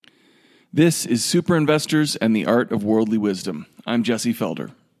This is Super Investors and the Art of Worldly Wisdom. I'm Jesse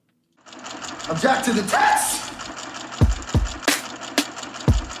Felder. Object to the test!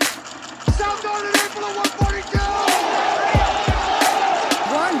 South on in April of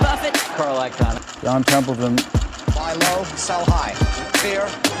 142! Warren Buffett. Carl Icahn. John Templeton. Buy low, sell high. Fear,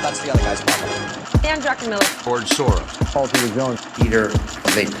 that's the other guy's problem. Dan Druckenmiller. George Soros. Paul Peter Jones. Peter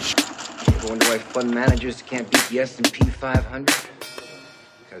Lynch. I wonder why fund managers can't beat the S&P 500?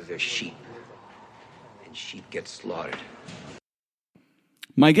 Because they're sheep. And sheep get slaughtered.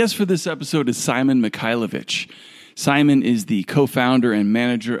 My guest for this episode is Simon Mikhailovich. Simon is the co-founder and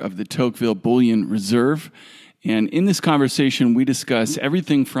manager of the Tocqueville Bullion Reserve. And in this conversation, we discuss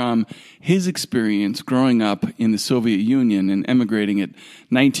everything from his experience growing up in the Soviet Union and emigrating at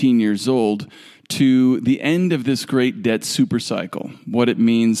 19 years old to the end of this great debt supercycle, what it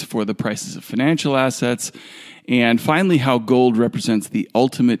means for the prices of financial assets, and finally how gold represents the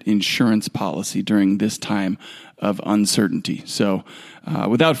ultimate insurance policy during this time of uncertainty. So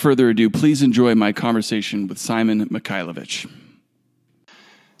without further ado, please enjoy my conversation with Simon Mikhailovich.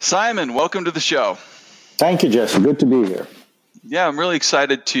 Simon, welcome to the show. Thank you, Jesse. Good to be here. Yeah, I'm really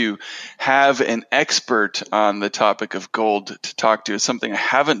excited to have an expert on the topic of gold to talk to. It's something I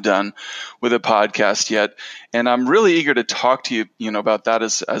haven't done with a podcast yet, and I'm really eager to talk to you, about that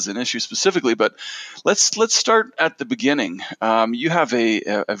as an issue specifically. But let's start at the beginning. You have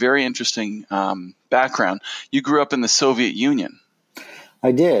a very interesting background. You grew up in the Soviet Union.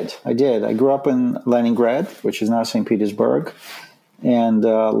 I did. I grew up in Leningrad, which is now St. Petersburg, and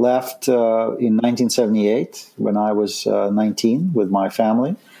left in 1978 when I was 19 with my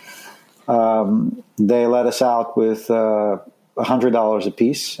family. They let us out with $100 a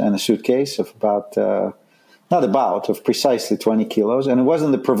piece and a suitcase of of precisely 20 kilos. And it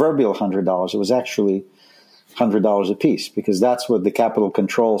wasn't the proverbial $100. It was actually $100 a piece because that's what the capital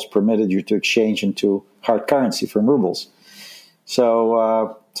controls permitted you to exchange into hard currency from rubles.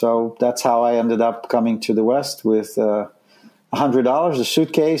 So that's how I ended up coming to the West with $100, a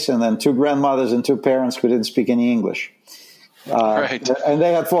suitcase, and then two grandmothers and two parents who didn't speak any English. Right. And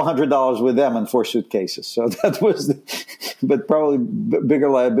they had $400 with them and 4 suitcases. So that was, but probably bigger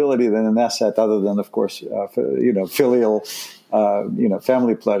liability than an asset, other than, of course, filial,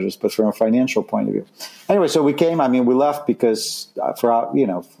 family pleasures, but from a financial point of view. Anyway, so we left because for a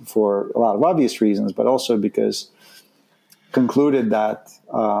lot of obvious reasons, but also because concluded that,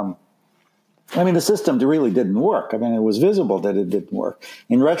 the system really didn't work. It was visible that it didn't work.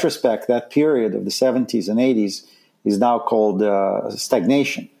 In retrospect, that period of the 70s and 80s is now called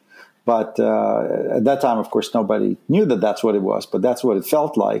stagnation. But at that time, of course, nobody knew that that's what it was, but that's what it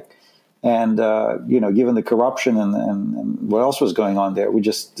felt like. And, given the corruption and what else was going on there, we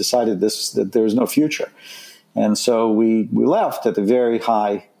just decided that there was no future. And so we left at a very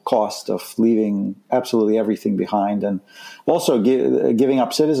high cost of leaving absolutely everything behind, and also giving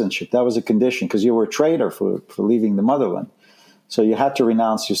up citizenship. That was a condition because you were a traitor for leaving the motherland. So you had to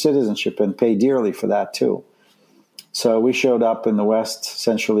renounce your citizenship and pay dearly for that too. So we showed up in the West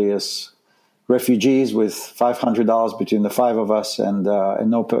essentially as refugees with $500 between the 5 of us and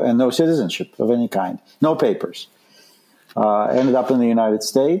no citizenship of any kind, no papers. Ended up in the United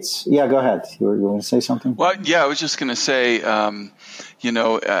States. Yeah, go ahead. You were going to say something? Well, yeah, I was just going to say,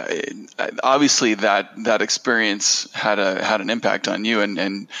 obviously that experience had an impact on you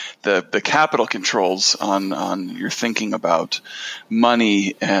and the capital controls on your thinking about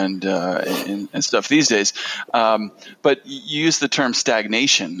money and stuff these days. But you use the term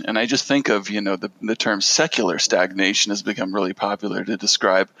stagnation, and I just think of the term secular stagnation has become really popular to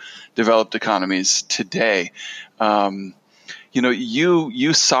describe developed economies today.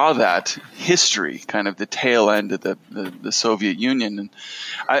 You saw that history, kind of the tail end of the Soviet Union. And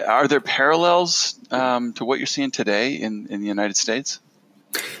are there parallels to what you're seeing today in the United States?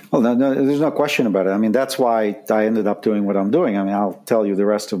 Well, no, there's no question about it. That's why I ended up doing what I'm doing. I'll tell you the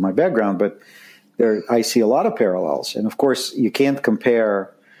rest of my background, but I see a lot of parallels. And of course, you can't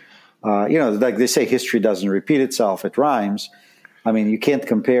compare, like they say, history doesn't repeat itself, it rhymes. You can't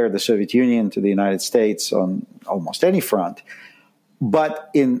compare the Soviet Union to the United States on almost any front. But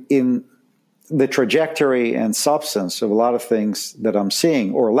in the trajectory and substance of a lot of things that I'm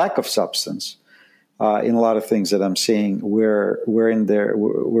seeing, or lack of substance in a lot of things that I'm seeing, where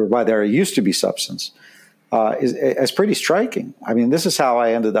there used to be substance, is pretty striking. This is how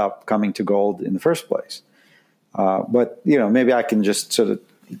I ended up coming to gold in the first place. But maybe I can just sort of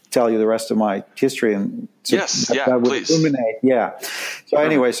tell you the rest of my history and please. Illuminate. Yeah. So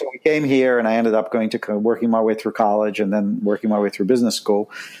anyway, so we came here and I ended up working my way through college and then working my way through business school.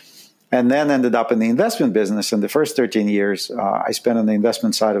 and then ended up in the investment business. And the first 13 years I spent on the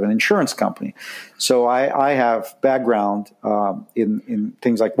investment side of an insurance company. So I have background in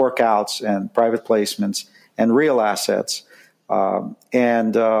things like workouts and private placements and real assets,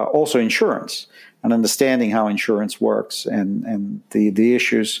 and also insurance, and understanding how insurance works and the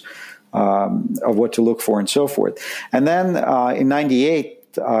issues of what to look for and so forth. And then in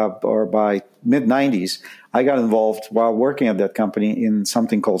 98 or by mid-90s, I got involved while working at that company in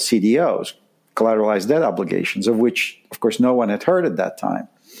something called CDOs, collateralized debt obligations, of which, of course, no one had heard at that time.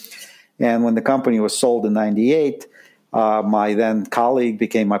 And when the company was sold in 98, my then colleague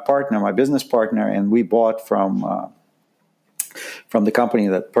became my partner, my business partner, and we bought from the company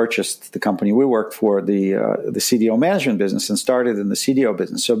that purchased the company we worked for, the CDO management business, and started in the CDO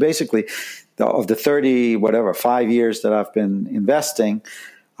business. So basically, of the 5 years that I've been investing,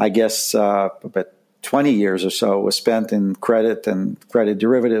 I guess about 20 years or so was spent in credit and credit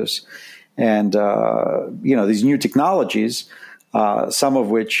derivatives, and these new technologies, some of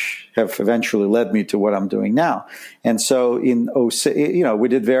which have eventually led me to what I'm doing now. And so in 06, we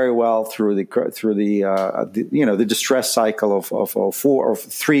did very well through the distress cycle of 04 or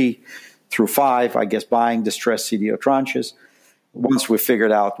 3 through 5, I guess, buying distressed CDO tranches. Once we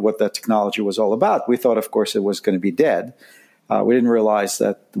figured out what that technology was all about, we thought, of course, it was going to be dead. We didn't realize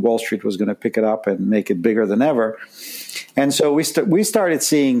that Wall Street was going to pick it up and make it bigger than ever. And so we started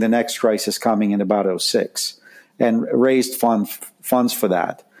seeing the next crisis coming in about 06 and raised funds for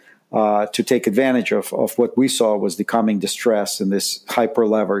that to take advantage of what we saw was the coming distress in this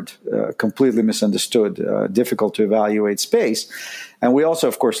hyper-levered, completely misunderstood, difficult to evaluate space. And we also,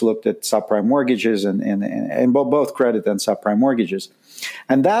 of course, looked at subprime mortgages and both credit and subprime mortgages.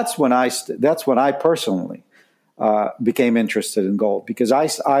 And that's when I personally became interested in gold, because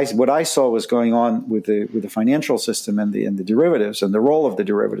what I saw was going on with the financial system and the derivatives and the role of the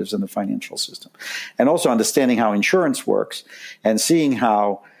derivatives in the financial system, and also understanding how insurance works and seeing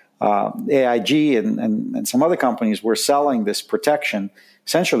how AIG and some other companies were selling this protection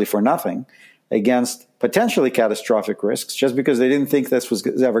essentially for nothing against potentially catastrophic risks just because they didn't think this was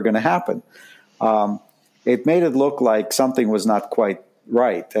ever going to happen. It made it look like something was not quite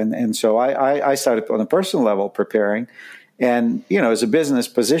right. And so I started on a personal level preparing and, as a business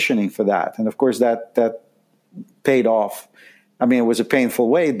positioning for that. And of course that paid off. I mean, it was a painful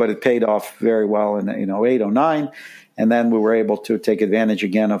wait, but it paid off very well in 08, 09. And then we were able to take advantage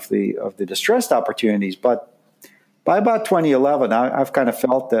again of the distressed opportunities. But by about 2011, I've kind of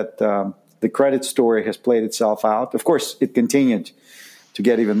felt that the credit story has played itself out. Of course, it continued to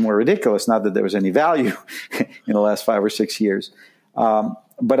get even more ridiculous, not that there was any value in the last 5 or 6 years.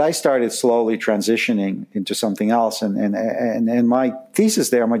 But I started slowly transitioning into something else, and my thesis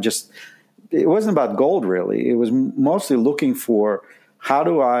there, it wasn't about gold really. It was mostly looking for how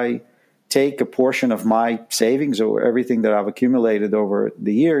do I take a portion of my savings or everything that I've accumulated over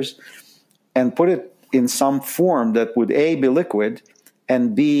the years and put it in some form that would A, be liquid,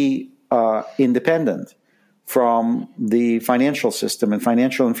 and B, independent from the financial system and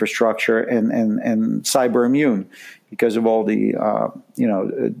financial infrastructure and cyber immune because of all the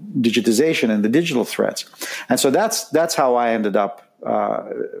digitization and the digital threats. And so that's how I ended up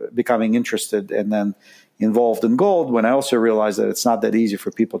becoming interested and then involved in gold, when I also realized that it's not that easy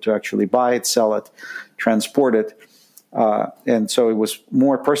for people to actually buy it, sell it, transport it. And so it was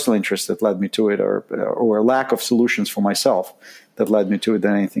more personal interest that led me to it, or a lack of solutions for myself that led me to it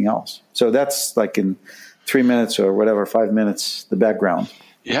than anything else. So that's like in 3 minutes or whatever, 5 minutes, the background.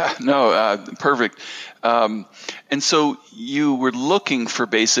 Yeah, no, perfect. And so you were looking for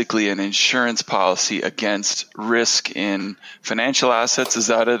basically an insurance policy against risk in financial assets, is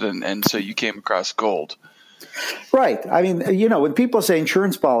that it? And so you came across gold. Right. I mean, when people say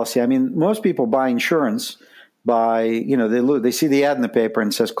insurance policy, I mean, most people buy insurance by, they see the ad in the paper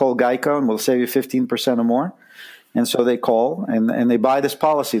and it says, call Geico and we'll save you 15% or more. And so they call and they buy this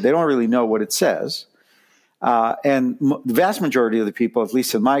policy. They don't really know what it says. And the vast majority of the people, at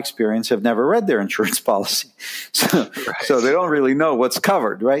least in my experience, have never read their insurance policy. So they don't really know what's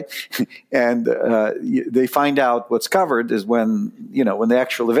covered, right? And they find out what's covered is when the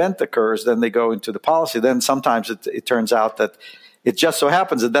actual event occurs, then they go into the policy. Then sometimes it turns out that it just so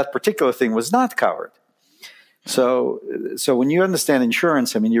happens that particular thing was not covered. So when you understand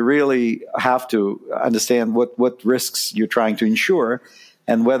insurance, I mean, you really have to understand what risks you're trying to insure,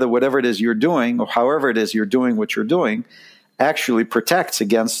 and whether whatever it is you're doing, or however it is you're doing what you're doing, actually protects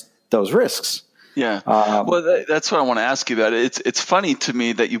against those risks. Yeah. Well, that's what I want to ask you about. It's funny to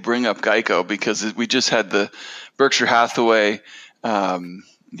me that you bring up Geico, because we just had the Berkshire Hathaway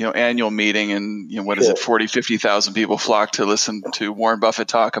annual meeting, and what is it, 40, 50,000 people flock to listen to Warren Buffett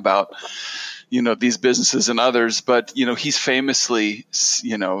talk about these businesses and others. But he's famously,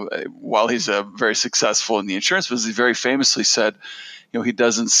 while he's very successful in the insurance business, he very famously said, he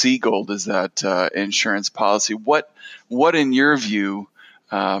doesn't see gold as that insurance policy. What in your view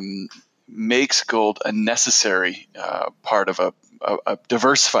makes gold a necessary part of a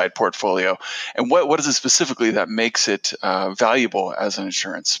diversified portfolio, and what is it specifically that makes it valuable as an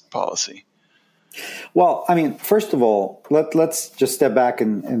insurance policy? Well, I mean, first of all, let's just step back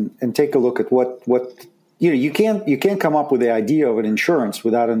and take a look at what you can't come up with the idea of an insurance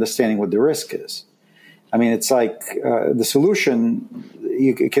without understanding what the risk is. I mean, it's like the solution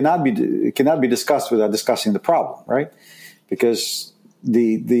it cannot be discussed without discussing the problem, right? Because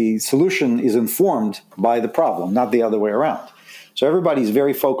the solution is informed by the problem, not the other way around. So everybody's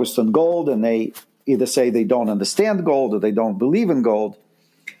very focused on gold, and they either say they don't understand gold or they don't believe in gold.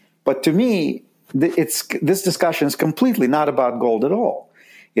 But to me, this discussion is completely not about gold at all.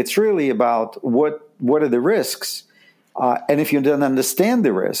 It's really about what are the risks, and if you don't understand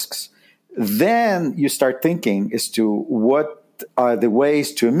the risks, then you start thinking as to what are the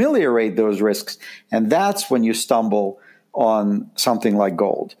ways to ameliorate those risks, and that's when you stumble on something like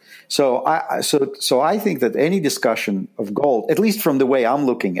gold. So I think that any discussion of gold, at least from the way I'm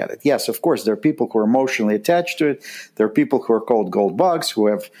looking at it, yes, of course, there are people who are emotionally attached to it. There are people who are called gold bugs who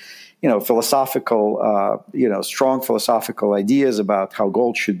have, philosophical, strong philosophical ideas about how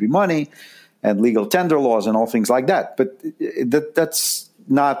gold should be money and legal tender laws and all things like that. But that's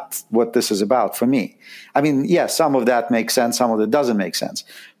not what this is about for me. I mean, yes, some of that makes sense, some of it doesn't make sense.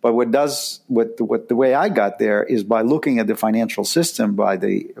 But what the way I got there is by looking at the financial system, by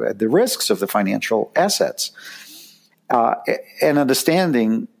the risks of the financial assets, and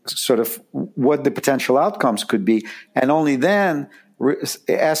understanding sort of what the potential outcomes could be, and only then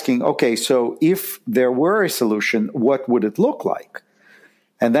asking, okay, so if there were a solution, what would it look like?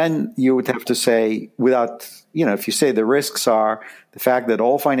 And then you would have to say, without, if you say the risks are the fact that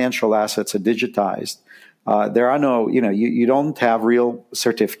all financial assets are digitized, there are no, you don't have real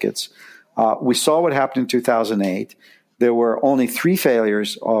certificates. We saw what happened in 2008. There were only 3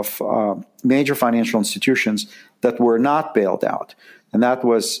 failures of major financial institutions that were not bailed out. And that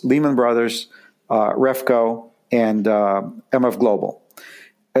was Lehman Brothers, Refco, and MF Global.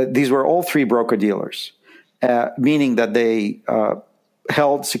 These were all 3 broker-dealers, meaning that they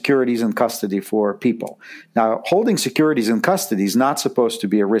held securities in custody for people. Now, holding securities in custody is not supposed to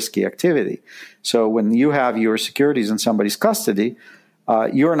be a risky activity. So when you have your securities in somebody's custody,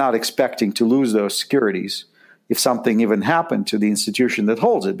 you're not expecting to lose those securities if something even happened to the institution that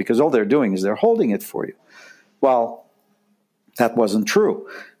holds it, because all they're doing is they're holding it for you. Well, that wasn't true.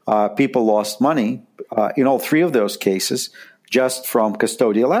 People lost money in all 3 of those cases just from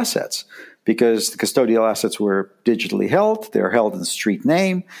custodial assets, because the custodial assets were digitally held. They're held in street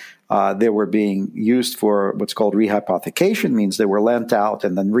name. They were being used for what's called rehypothecation, means they were lent out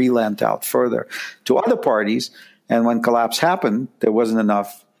and then re-lent out further to other parties. And when collapse happened, there wasn't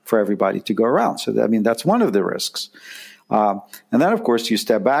enough for everybody to go around. So, that's one of the risks. And then, of course, you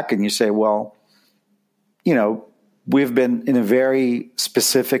step back and you say, well, we've been in a very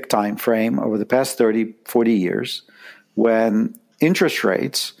specific time frame over the past 30, 40 years when interest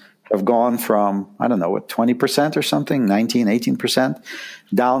rates have gone from, 20% or something, 19, 18%,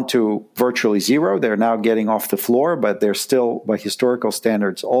 down to virtually zero. They're now getting off the floor, but they're still, by historical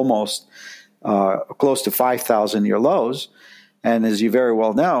standards, almost close to 5,000-year lows. And as you very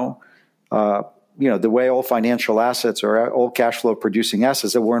well know, the way all financial assets or all cash flow producing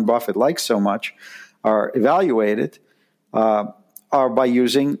assets that Warren Buffett likes so much are evaluated are by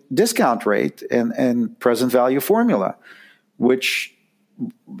using discount rate and present value formula, which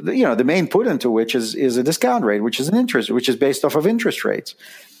the main put into which is a discount rate, which is an interest, which is based off of interest rates.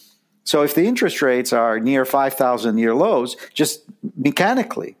 So if the interest rates are near 5,000-year lows, just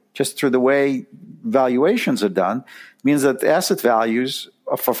mechanically, just through the way valuations are done, means that the asset values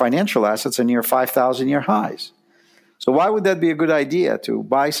for financial assets are near 5,000-year highs. So why would that be a good idea to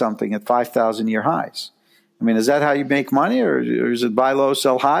buy something at 5,000-year highs? Is that how you make money, or is it buy low,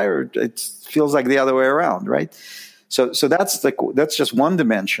 sell high, or it feels like the other way around, right? So that's just one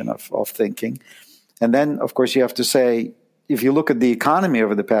dimension of thinking. And then, of course, you have to say, if you look at the economy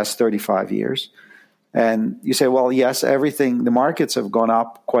over the past 35 years, and you say, well, yes, the markets have gone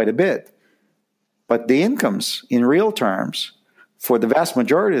up quite a bit, but the incomes in real terms for the vast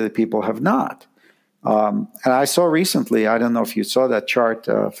majority of the people have not. And I saw recently, I don't know if you saw that chart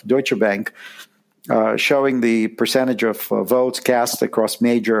of Deutsche Bank, showing the percentage of votes cast across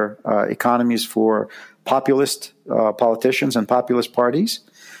major economies for populist politicians and populist parties.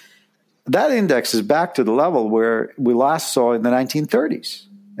 that index is back to the level where we last saw in the 1930s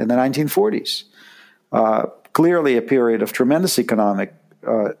and the 1940s. Clearly a period of tremendous economic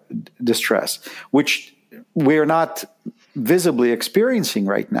distress, which we're not visibly experiencing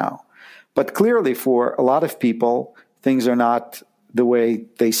right now. But clearly for a lot of people, things are not the way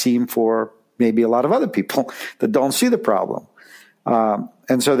they seem for maybe a lot of other people that don't see the problem.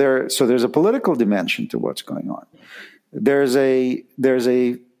 And so there's a political dimension to what's going on. There's a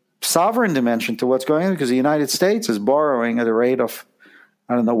sovereign dimension to what's going on because the United States is borrowing at a rate of,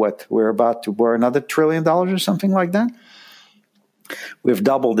 I don't know what, we're about to borrow another $1 trillion or something like that. We've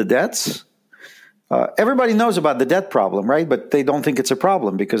doubled the debts. Everybody knows about the debt problem, right? But they don't think it's a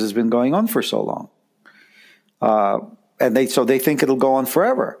problem because it's been going on for so long. And they think it'll go on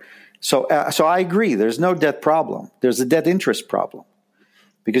forever. So I agree. There's no debt problem. There's a debt interest problem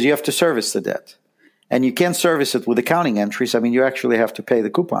because you have to service the debt. And you can't service it with accounting entries. I mean, you actually have to pay the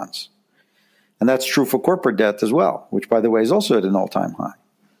coupons. And that's true for corporate debt as well, which, by the way, is also at an all-time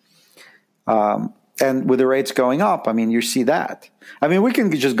high. And with the rates going up, I mean, you see that. I mean, we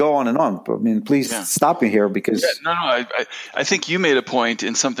can just go on and on. I mean, please stop me here because... Yeah, I think you made a point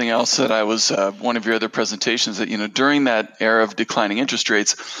in something else that I was, one of your other presentations, that, during that era of declining interest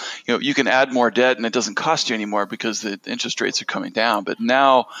rates, you can add more debt and it doesn't cost you anymore because the interest rates are coming down. But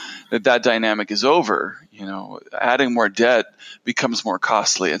now that dynamic is over, adding more debt becomes more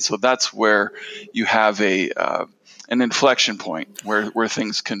costly. And so that's where you have an inflection point where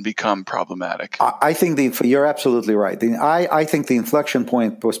things can become problematic. I think you're absolutely right. I think the inflection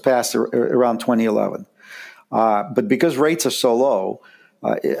point was passed around 2011. But because rates are so low,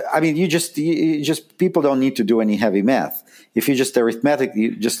 I mean, you just people don't need to do any heavy math. If you just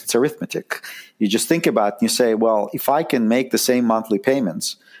it's arithmetic. You just think about it and you say, well, if I can make the same monthly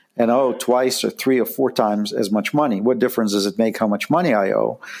payments and owe twice or 3 or 4 times as much money, what difference does it make how much money I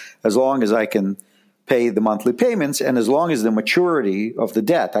owe, as long as I can pay the monthly payments, and as long as the maturity of the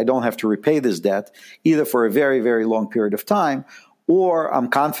debt, I don't have to repay this debt either for a very, very long period of time, or I'm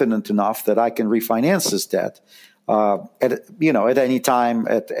confident enough that I can refinance this debt at any time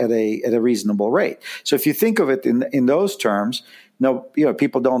at a reasonable rate. So if you think of it in those terms,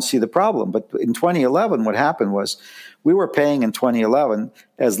 people don't see the problem. But in 2011, what happened was we were paying in 2011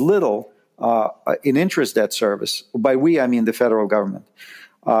 as little in interest debt service. By we, I mean the federal government.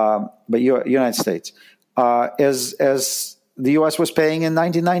 But United States, as the U.S. was paying in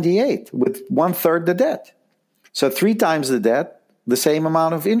 1998 with 1/3 the debt. So 3 times the debt, the same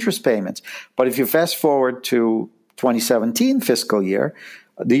amount of interest payments. But if you fast forward to 2017 fiscal year,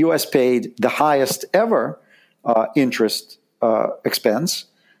 the U.S. paid the highest ever interest expense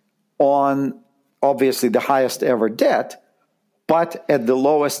on obviously the highest ever debt, but at the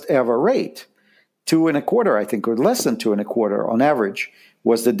lowest ever rate. 2.25%, I think, or less than 2.25% on average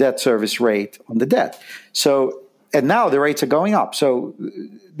was the debt service rate on the debt. So, and now the rates are going up. So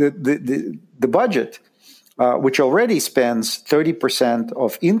the budget, which already spends 30%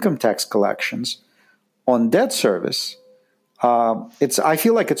 of income tax collections on debt service, I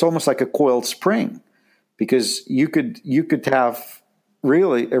feel like it's almost like a coiled spring, because you could have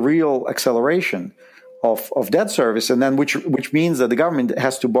really a real acceleration of debt service, and then which means that the government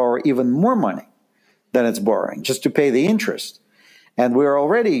has to borrow even more money than it's borrowing just to pay the interest. And we're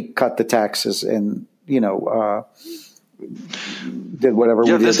already cut the taxes and, did whatever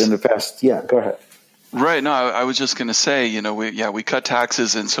we did in the past. Yeah, go ahead. Right. No, I was just going to say, we cut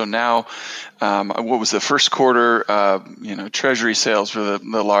taxes. And so now, what was the first quarter, Treasury sales were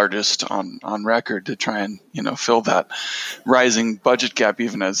the largest on record to try and, fill that rising budget gap,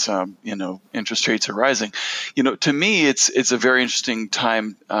 even as, interest rates are rising. To me, it's a very interesting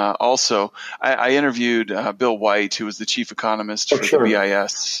time. Also, I interviewed Bill White, who was the chief economist for the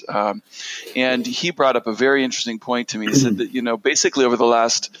BIS. And he brought up a very interesting point to me. He said that, basically over the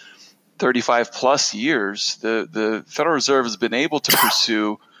last 35 plus years, the Federal Reserve has been able to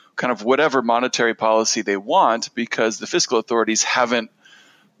pursue kind of whatever monetary policy they want because the fiscal authorities haven't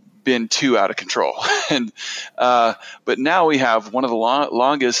been too out of control. And but now we have one of the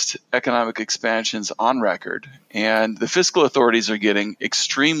longest economic expansions on record, and the fiscal authorities are getting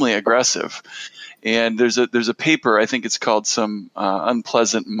extremely aggressive. And there's a paper, I think it's called Some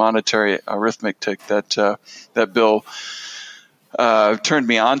Unpleasant Monetary Arithmetic, that Bill turned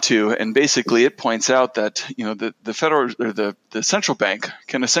me on to, and basically it points out that the federal or the central bank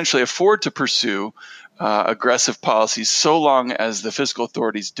can essentially afford to pursue aggressive policies so long as the fiscal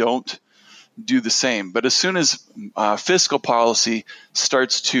authorities don't do the same. But as soon as fiscal policy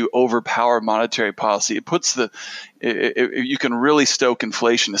starts to overpower monetary policy, it puts you can really stoke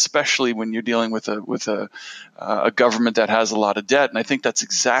inflation, especially when you're dealing with a government that has a lot of debt. And I think that's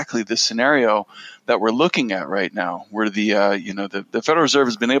exactly the scenario that we're looking at right now, where the Federal Reserve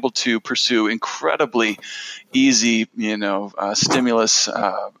has been able to pursue incredibly easy stimulus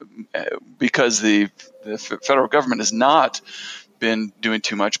because the federal government has not been doing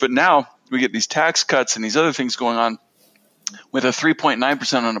too much. But now we get these tax cuts and these other things going on. With a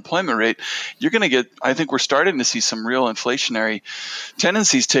 3.9% unemployment rate, you're going to get, I think we're starting to see some real inflationary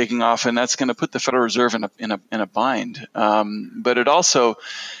tendencies taking off, and that's going to put the Federal Reserve in a bind. But it also,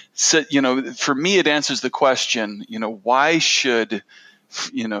 for me, it answers the question, why should,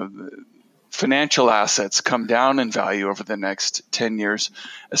 financial assets come down in value over the next 10 years,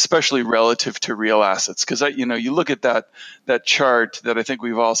 especially relative to real assets? Because, you look at that chart that I think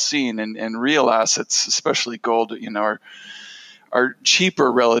we've all seen, and real assets, especially gold, are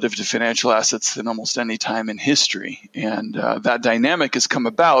cheaper relative to financial assets than almost any time in history. And that dynamic has come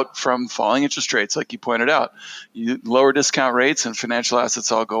about from falling interest rates, like you pointed out. Lower discount rates and financial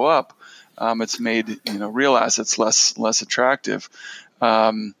assets all go up. It's made real assets less attractive.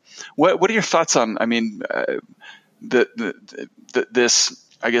 What are your thoughts on? I mean, this,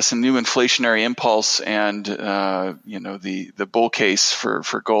 I guess, a new inflationary impulse and the bull case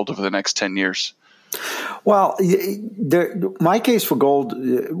for gold over the next 10 years. Well, my case for gold,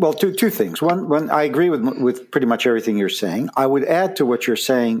 two things. One, I agree with pretty much everything you're saying. I would add to what you're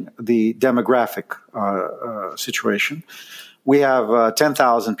saying the demographic situation. We have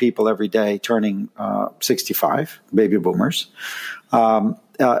 10,000 people every day turning 65, baby boomers.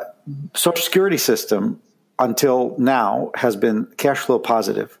 Social Security system until now has been cash flow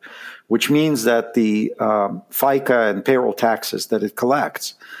positive, which means that the FICA and payroll taxes that it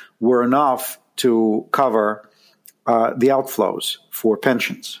collects were enough to cover the outflows for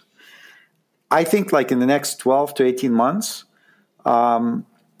pensions. I think like in the next 12 to 18 months,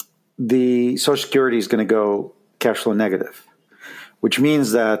 the Social Security is going to go cash flow negative, which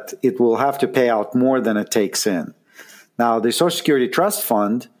means that it will have to pay out more than it takes in. Now, the Social Security Trust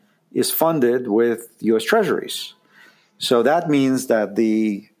Fund is funded with U.S. Treasuries. So that means that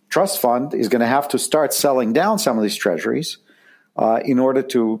the trust fund is going to have to start selling down some of these treasuries in order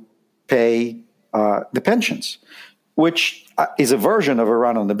to pay the pensions, which is a version of a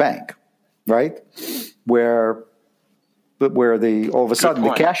run on the bank, right? Where all of a sudden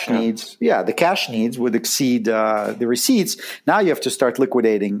the cash needs would exceed the receipts. Now you have to start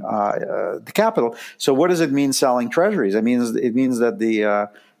liquidating the capital. So what does it mean selling treasuries? It means that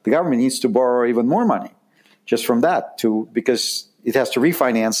the government needs to borrow even more money just from that because it has to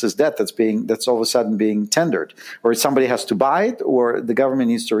refinance this debt that's all of a sudden being tendered, or somebody has to buy it, or the government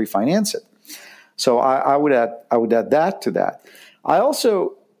needs to refinance it. So I would add that to that. I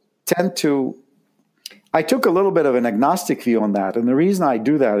also I took a little bit of an agnostic view on that, and the reason I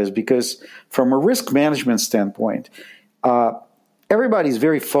do that is because from a risk management standpoint, everybody's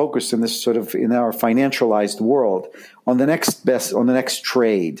very focused in our financialized world on the next best, on the next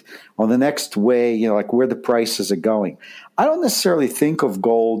trade, on the next way, like where the prices are going. I don't necessarily think of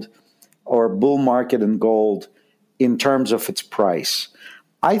gold or bull market and gold in terms of its price.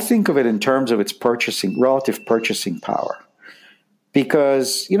 I think of it in terms of its relative purchasing power.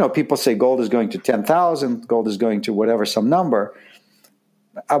 Because, people say gold is going to 10,000, gold is going to whatever, some number.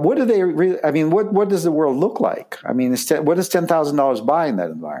 What do they really, what does the world look like? What does $10,000 buy in that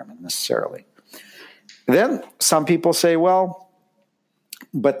environment necessarily? Then some people say, well,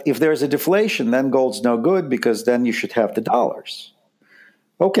 but if there's a deflation, then gold's no good because then you should have the dollars.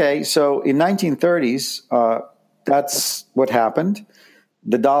 Okay, so in 1930s, that's what happened.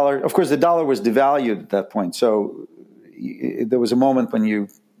 The dollar, of course, the dollar was devalued at that point. So there was a moment when you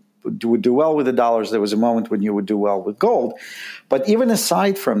would do well with the dollars. There was a moment when you would do well with gold. But even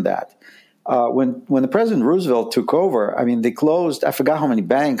aside from that, when the President Roosevelt took over, they closed, I forgot how many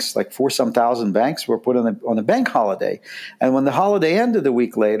banks, like 4,000 banks were put on a bank holiday. And when the holiday ended a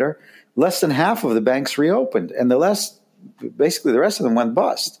week later, less than half of the banks reopened. And basically the rest of them went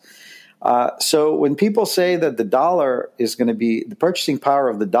bust. So when people say that the dollar is going to be, the purchasing power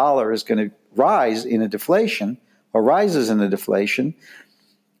of the dollar is going to rise in a deflation, or rises in a deflation,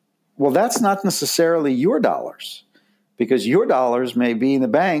 well, that's not necessarily your dollars, because your dollars may be in a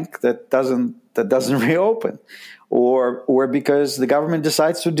bank that doesn't reopen, or because the government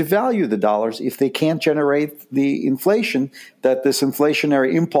decides to devalue the dollars if they can't generate the inflation that this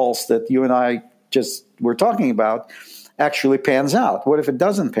inflationary impulse that you and I just were talking about actually pans out. What if it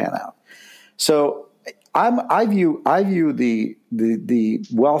doesn't pan out? So I view the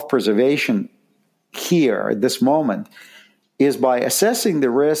wealth preservation here at this moment is by assessing the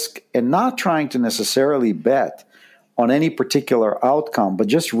risk and not trying to necessarily bet on any particular outcome, but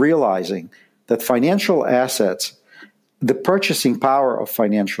just realizing that financial assets, the purchasing power of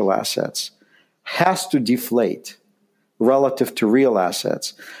financial assets, has to deflate relative to real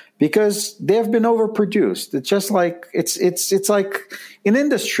assets because they have been overproduced. It's just like it's like in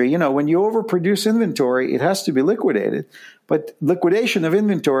industry, when you overproduce inventory, it has to be liquidated. But liquidation of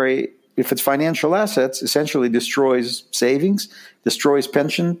inventory, if it's financial assets, essentially destroys savings, destroys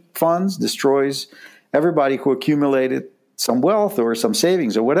pension funds, destroys everybody who accumulated some wealth or some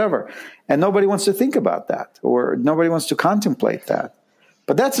savings or whatever. And nobody wants to think about that, or nobody wants to contemplate that.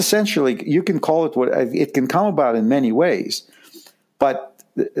 But that's essentially, you can call it what it can come about in many ways. But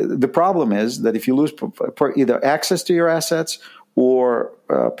the problem is that if you lose either access to your assets or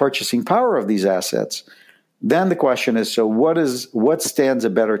purchasing power of these assets, then the question is, so what stands a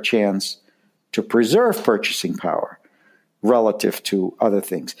better chance to preserve purchasing power relative to other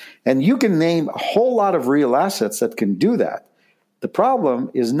things? And you can name a whole lot of real assets that can do that. The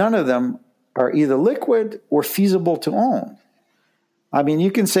problem is none of them are either liquid or feasible to own. I mean,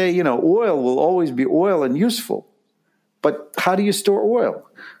 you can say, oil will always be oil and useful, but how do you store oil?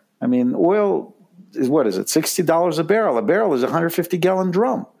 I mean, oil is, what is it, $60 a barrel? A barrel is a 150-gallon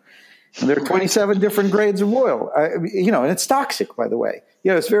drum. And there are 27 different grades of oil, and it's toxic, by the way.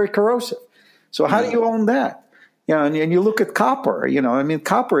 It's very corrosive. So how do you own that? And you look at copper,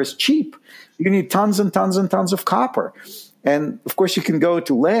 copper is cheap. You need tons and tons and tons of copper. And of course you can go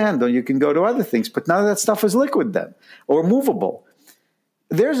to land or you can go to other things, but none of that stuff is liquid then or movable.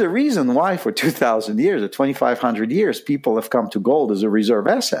 There's a reason why for 2,000 years or 2,500 years, people have come to gold as a reserve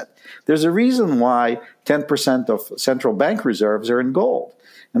asset. There's a reason why 10% of central bank reserves are in gold.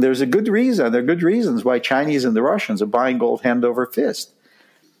 And there's a good reason. There are good reasons why Chinese and the Russians are buying gold hand over fist.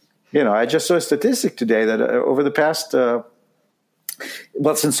 I just saw a statistic today that over the past, since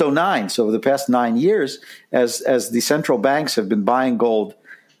 2009, so over the past 9 years, as the central banks have been buying gold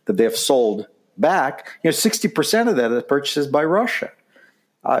that they have sold back, 60% of that is purchases by Russia.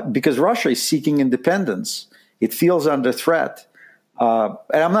 Because Russia is seeking independence. It feels under threat. And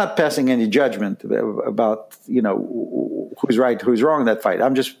I'm not passing any judgment about, who's right, who's wrong in that fight.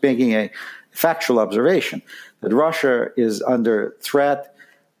 I'm just making a factual observation that Russia is under threat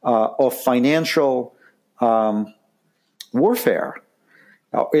of financial warfare,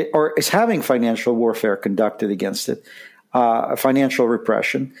 or is having financial warfare conducted against it, financial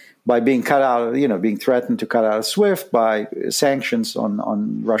repression, by being cut out of, being threatened to cut out of SWIFT, by sanctions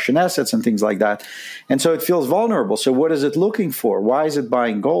on Russian assets and things like that. And so it feels vulnerable. So what is it looking for? Why is it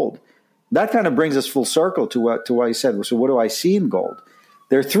buying gold? That kind of brings us full circle to what I said. So what do I see in gold?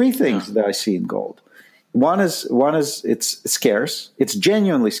 There are three things that I see in gold. One is it's scarce. It's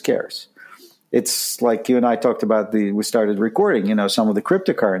genuinely scarce. It's like you and I talked about we started recording, some of the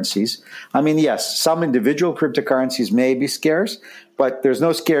cryptocurrencies. I mean, yes, some individual cryptocurrencies may be scarce, but there's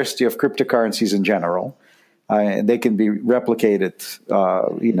no scarcity of cryptocurrencies in general. They can be replicated,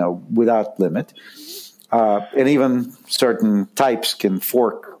 without limit. And even certain types can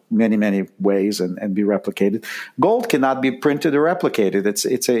fork many, many ways and be replicated. Gold cannot be printed or replicated.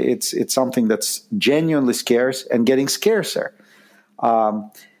 It's something that's genuinely scarce and getting scarcer.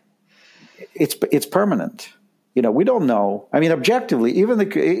 It's permanent. We don't know. I mean, objectively, even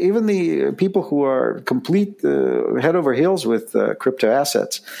the people who are complete head over heels with crypto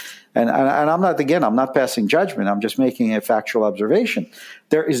assets, and I'm not passing judgment. I'm just making a factual observation.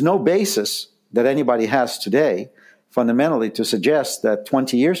 There is no basis that anybody has today, fundamentally, to suggest that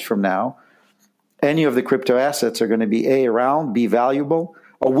 20 years from now, any of the crypto assets are going to be around, be valuable,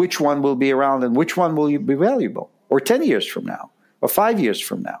 or which one will be around and which one will be valuable, or 10 years from now, or 5 years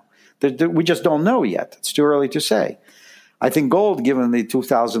from now. We just don't know yet. It's too early to say. I think gold, given the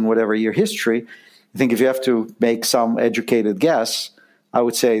 2,000 whatever year history, I think if you have to make some educated guess, I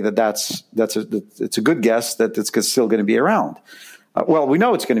would say it's a good guess that it's still going to be around. Well, we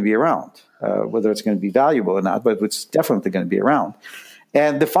know it's going to be around, whether it's going to be valuable or not, but it's definitely going to be around.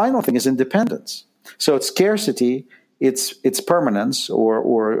 And the final thing is independence. So it's scarcity, it's permanence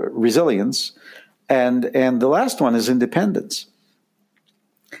or resilience, and the last one is independence.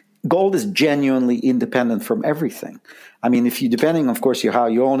 Gold is genuinely independent from everything. I mean, depending, of course, how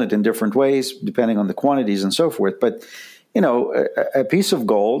you own it in different ways, depending on the quantities and so forth. But, a piece of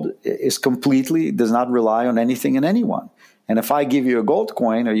gold does not rely on anything and anyone. And if I give you a gold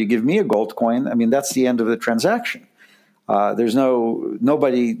coin or you give me a gold coin, I mean, that's the end of the transaction. There's no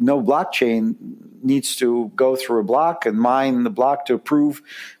blockchain needs to go through a block and mine the block to prove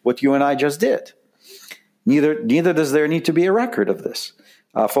what you and I just did. Neither does there need to be a record of this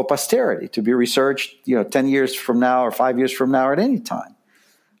for posterity to be researched, 10 years from now or 5 years from now or at any time.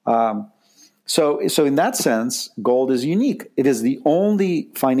 So in that sense, gold is unique. It is the only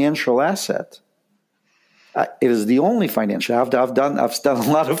financial asset. It is the only financial. I've done a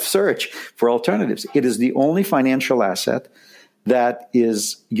lot of search for alternatives. It is the only financial asset that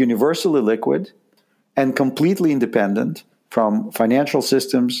is universally liquid and completely independent from financial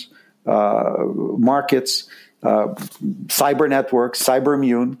systems, markets, cyber networks,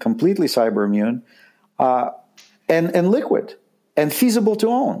 completely cyber immune, and liquid and feasible to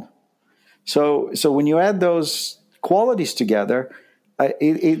own. So when you add those qualities together,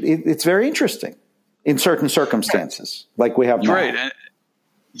 it's very interesting in certain circumstances, like we have now. Right.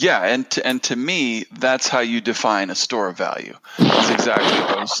 And to me, that's how you define a store of value. It's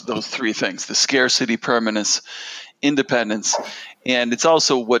exactly those three things: the scarcity, permanence, independence, and it's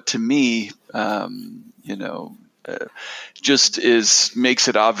also what to me, just makes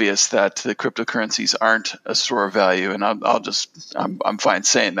it obvious that the cryptocurrencies aren't a store of value. And I'm fine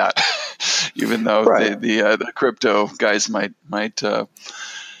saying that, even though right. the crypto guys might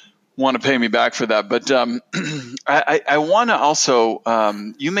want to pay me back for that. But I want to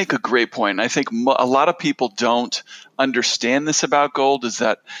also, you make a great point. And I think a lot of people don't understand this about gold, is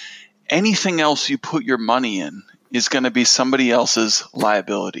that anything else you put your money in is going to be somebody else's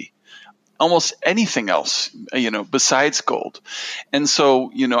liability. Almost anything else, besides gold. And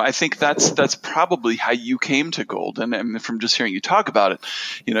so, I think that's probably how you came to gold. And from just hearing you talk about it,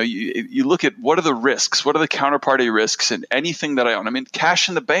 you look at what are the risks, what are the counterparty risks in anything that I own. I mean, cash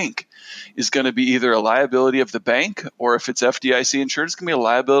in the bank is going to be either a liability of the bank, or if it's FDIC insured, it's going to be a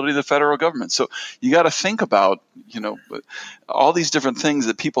liability of the federal government. So you got to think about, all these different things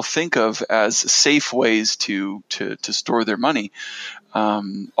that people think of as safe ways to store their money.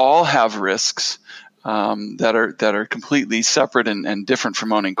 All have risks that are completely separate and different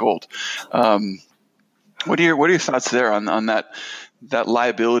from owning gold. What are your thoughts there on that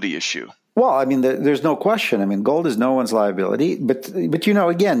liability issue? Well, I mean, there's no question. I mean, gold is no one's liability, but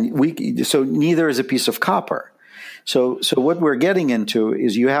again, so neither is a piece of copper. So what we're getting into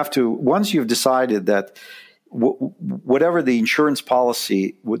is you have to, once you've decided that whatever the insurance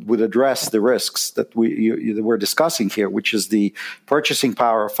policy would address the risks that we're discussing here, which is the purchasing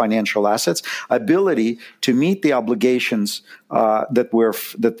power of financial assets, ability to meet the obligations that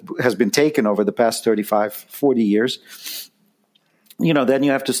has been taken over the past 35, 40 years, then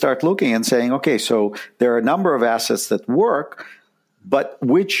you have to start looking and saying, okay, so there are a number of assets that work, but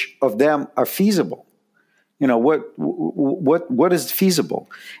which of them are feasible? What is feasible?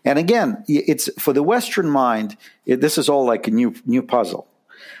 And again, it's for the Western mind, this is all like a new puzzle.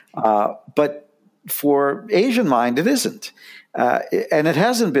 But for Asian mind, it isn't. And it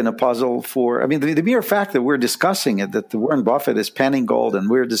hasn't been a puzzle the mere fact that we're discussing it, that Warren Buffett is penning gold and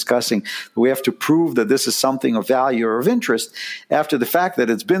we're discussing, we have to prove that this is something of value or of interest after the fact that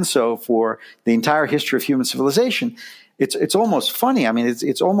it's been so for the entire history of human civilization. It's almost funny. I mean,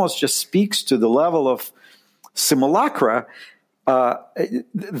 it's almost just speaks to the level of simulacra of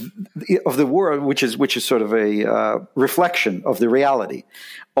the world, which is sort of a reflection of the reality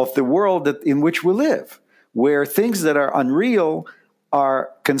of the world in which we live, where things that are unreal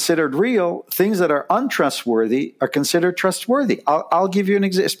are considered real, things that are untrustworthy are considered trustworthy. I'll give you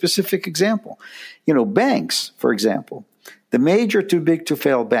a specific example. Banks, for example, the major too big to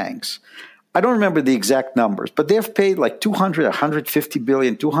fail banks. I don't remember the exact numbers, but they've paid like 200, 150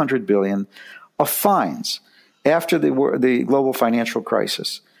 billion, 200 billion of fines after the global financial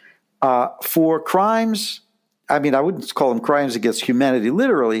crisis for crimes. I mean, I wouldn't call them crimes against humanity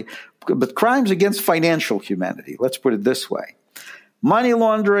literally, but crimes against financial humanity. Let's put it this way. Money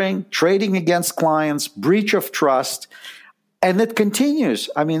laundering, trading against clients, breach of trust, and it continues.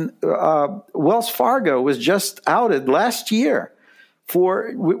 I mean, Wells Fargo was just outed last year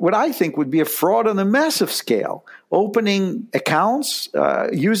for what I think would be a fraud on a massive scale, opening accounts,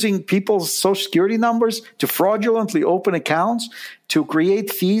 using people's social security numbers to fraudulently open accounts, to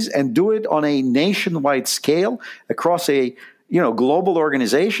create fees and do it on a nationwide scale across a global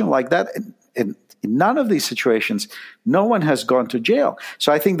organization like that. And in none of these situations, no one has gone to jail.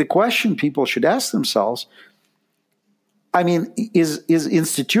 So I think the question people should ask themselves, I mean, is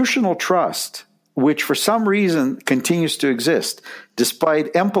institutional trust, which for some reason continues to exist,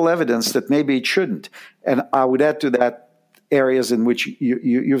 despite ample evidence that maybe it shouldn't. And I would add to that areas in which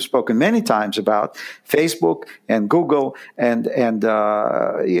you've spoken many times about Facebook and Google and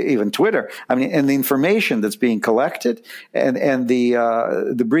even Twitter. I mean, and the information that's being collected and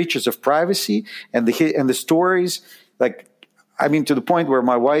the breaches of privacy and the stories. Like, I mean, to the point where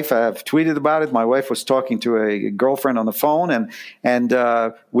my wife, I have tweeted about it. My wife was talking to a girlfriend on the phone, and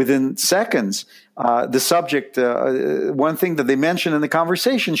within seconds, the subject, one thing that they mentioned in the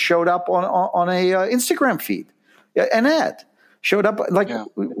conversation, showed up on a Instagram feed. An ad showed up.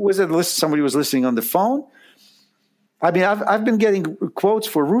 Was it somebody was listening on the phone? I mean, I've been getting quotes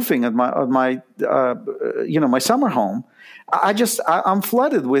for roofing at my my summer home. I'm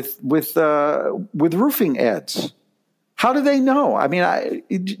flooded with roofing ads. How do they know? I mean,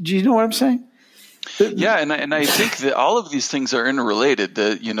 do you know what I'm saying? Yeah, and I think that all of these things are interrelated.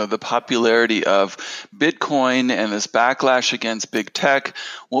 The popularity of Bitcoin and this backlash against big tech,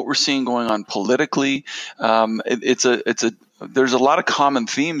 what we're seeing going on politically, there's a lot of common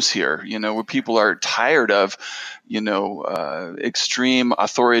themes here, where people are tired of, extreme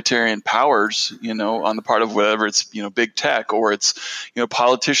authoritarian powers, on the part of whether it's, big tech or it's,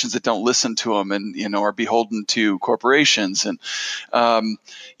 politicians that don't listen to them and, are beholden to corporations. And,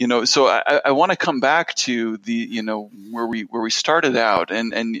 so I want to come back to the, where we started out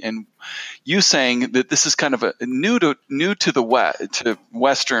and you saying that this is kind of a new to the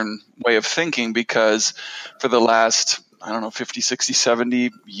Western way of thinking, because for the last 50, 60,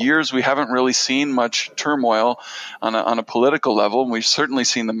 70 years, we haven't really seen much turmoil on a political level. And we've certainly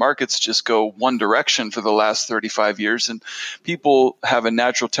seen the markets just go one direction for the last 35 years. And people have a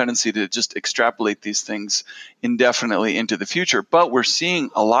natural tendency to just extrapolate these things indefinitely into the future. But we're seeing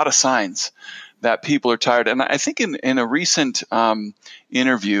a lot of signs that people are tired. And I think in a recent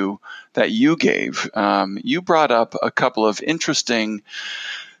interview that you gave, you brought up a couple of interesting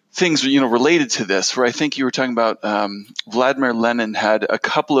things, related to this, where I think you were talking about Vladimir Lenin had a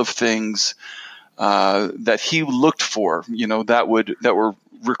couple of things that he looked for, that were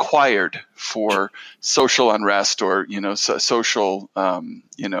required for social unrest or, social,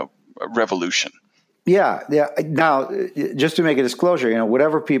 revolution. Yeah. Now, just to make a disclosure,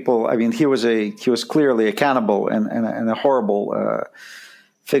 whatever people, I mean, he was clearly a cannibal and a horrible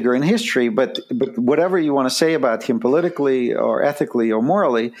figure in history, but whatever you want to say about him politically or ethically or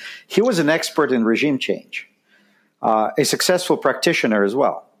morally, he was an expert in regime change, a successful practitioner as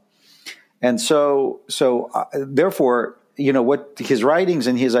well. And so therefore, what his writings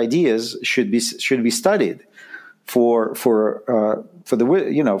and his ideas should be studied for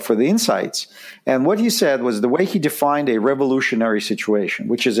the insights. And what he said was the way he defined a revolutionary situation,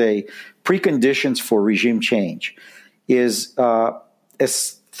 which is a preconditions for regime change, is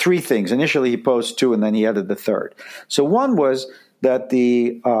three things. Initially, he posed two, and then he added the third. So one was that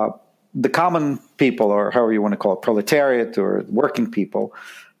the common people, or however you want to call it, proletariat or working people,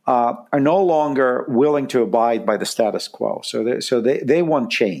 are no longer willing to abide by the status quo. So they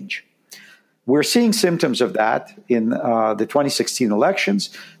want change. We're seeing symptoms of that in the 2016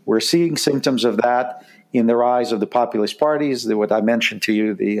 elections. We're seeing symptoms of that in the rise of the populist parties, what I mentioned to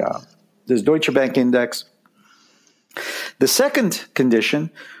you, this Deutsche Bank index. The second condition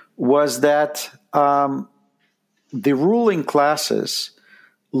was that the ruling classes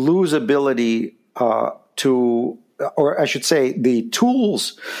lose ability to, or I should say, the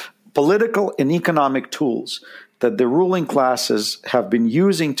tools, political and economic tools that the ruling classes have been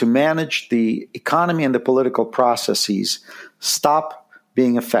using to manage the economy and the political processes stop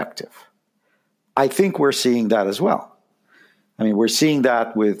being effective. I think we're seeing that as well. I mean, we're seeing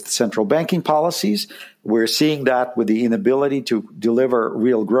that with central banking policies. We're seeing that with the inability to deliver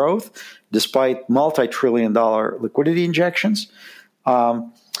real growth, despite multi-trillion-dollar liquidity injections.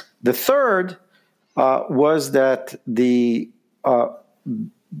 The third was that the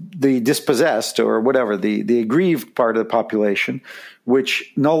dispossessed, or whatever, the aggrieved part of the population,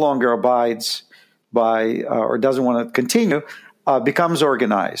 which no longer abides by or doesn't want to continue, becomes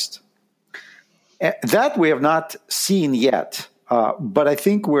organized. That we have not seen yet, but I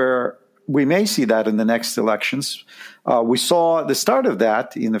think we may see that in the next elections. We saw the start of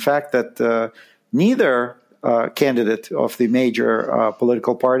that in the fact that neither candidate of the major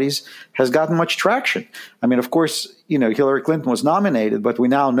political parties has gotten much traction. I mean, of course, Hillary Clinton was nominated, but we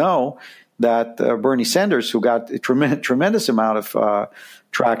now know that Bernie Sanders, who got a tremendous amount of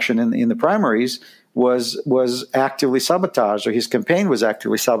traction in the primaries, was actively sabotaged, or his campaign was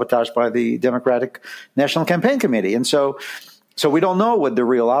actively sabotaged by the Democratic National Campaign Committee. And so we don't know what the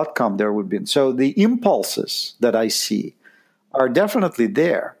real outcome there would be. So the impulses that I see are definitely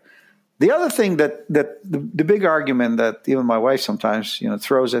there. The other thing that the big argument that even my wife sometimes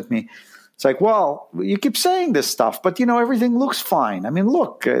throws at me, it's like, well, you keep saying this stuff, but everything looks fine. I mean,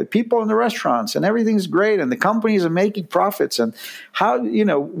 look, people in the restaurants and everything's great, and the companies are making profits. And how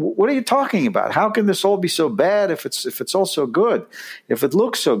what are you talking about? How can this all be so bad if it's all so good? If it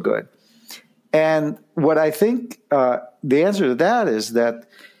looks so good? And what I think the answer to that is that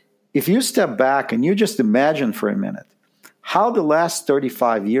if you step back and you just imagine for a minute how the last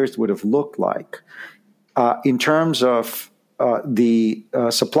 35 years would have looked like in terms of the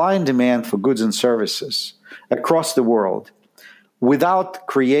supply and demand for goods and services across the world without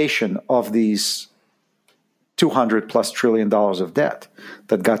creation of these $200+ trillion of debt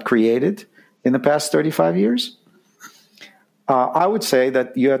that got created in the past 35 years, I would say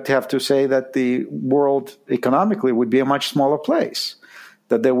that you have to say that the world economically would be a much smaller place,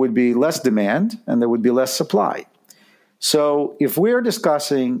 that there would be less demand and there would be less supply. So if we're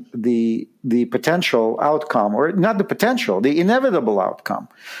discussing the potential outcome, or not the potential, the inevitable outcome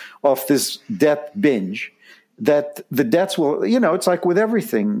of this debt binge, that the debts will, it's like with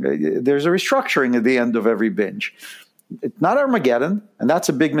everything. There's a restructuring at the end of every binge. It's not Armageddon, and that's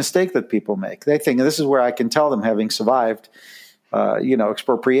a big mistake that people make. They think, and this is where I can tell them, having survived,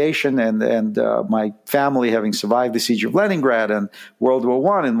 expropriation and my family having survived the siege of Leningrad and World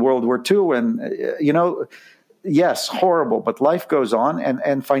War I and World War II, and, yes, horrible, but life goes on,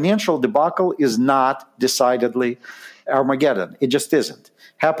 and financial debacle is not decidedly Armageddon. It just isn't.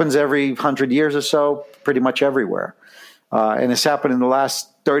 Happens every 100 years or so, pretty much everywhere. And it's happened in the last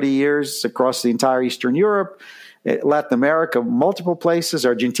 30 years across the entire Eastern Europe, Latin America, multiple places.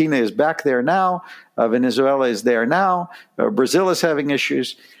 Argentina is back there now. Venezuela is there now. Brazil is having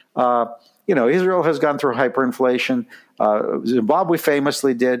issues. Israel has gone through hyperinflation. Zimbabwe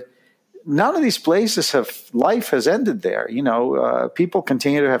famously did. None of these places life has ended there. People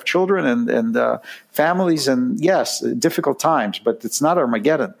continue to have children and families, and yes, difficult times, but it's not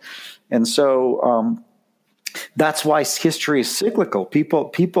Armageddon. And so that's why history is cyclical.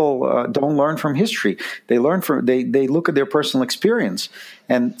 People don't learn from history. They learn they look at their personal experience,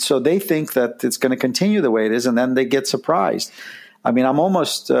 and so they think that it's going to continue the way it is, and then they get surprised. I mean, I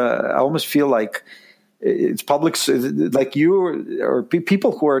almost feel like it's public, like you or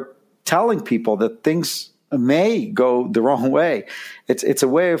people who are telling people that things may go the wrong way. It's a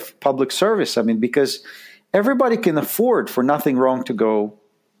way of public service. I mean, because everybody can afford for nothing wrong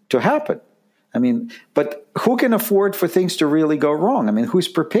to happen. I mean, but who can afford for things to really go wrong? I mean, who's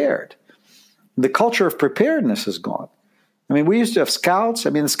prepared? The culture of preparedness is gone. I mean, we used to have scouts. I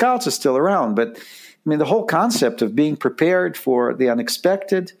mean, the scouts are still around, but I mean, the whole concept of being prepared for the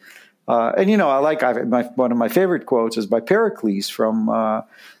unexpected. One of my favorite quotes is by Pericles from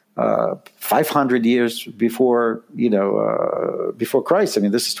 500 years before Christ. I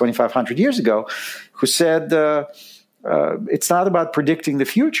mean, this is 2,500 years ago, who said, it's not about predicting the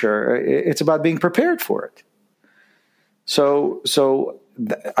future. It's about being prepared for it.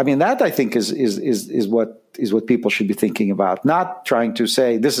 That I think is what people should be thinking about, not trying to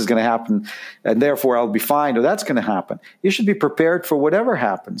say this is going to happen and therefore I'll be fine, or that's going to happen. You should be prepared for whatever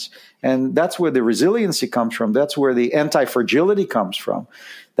happens. And that's where the resiliency comes from. That's where the anti-fragility comes from.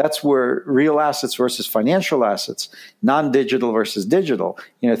 That's where real assets versus financial assets, non-digital versus digital,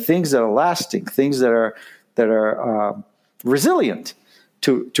 things that are lasting, things that are resilient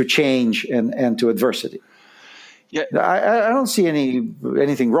to change and to adversity. Yeah, I don't see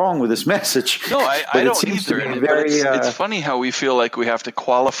anything wrong with this message. No, I don't either. It's funny how we feel like we have to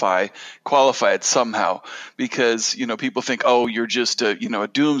qualify it somehow, because people think, oh, you're just a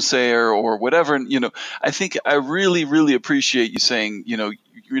doomsayer or whatever. And I think I really, really appreciate you saying,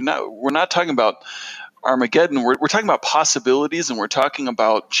 we're not talking about Armageddon. We're talking about possibilities, and we're talking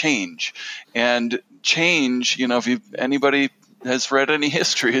about change. And change, if anybody has read any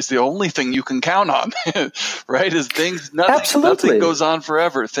history, is the only thing you can count on, right? Is nothing goes on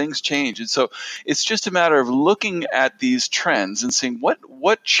forever. Things change. And so it's just a matter of looking at these trends and seeing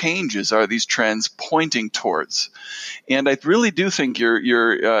what changes are these trends pointing towards. And I really do think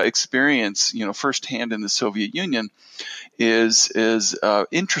your experience, firsthand in the Soviet Union is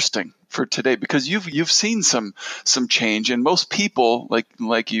interesting for today, because you've seen some change, and most people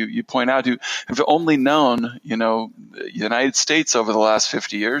like you point out, who have only known the United States over the last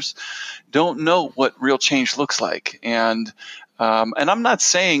 50 years, don't know what real change looks like. And I'm not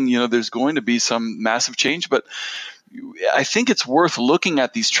saying there's going to be some massive change, but I think it's worth looking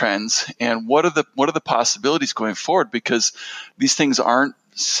at these trends and what are the possibilities going forward, because these things aren't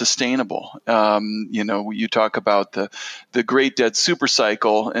sustainable. You talk about the great debt super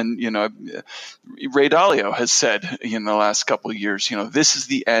cycle, and Ray Dalio has said in the last couple of years, this is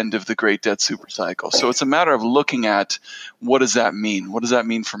the end of the great debt super cycle. So it's a matter of looking at what does that mean? What does that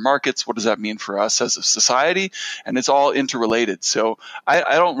mean for markets? What does that mean for us as a society? And it's all interrelated. So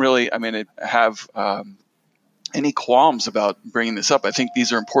I don't really, have any qualms about bringing this up. I think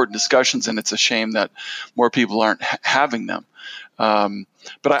these are important discussions, and it's a shame that more people aren't having them.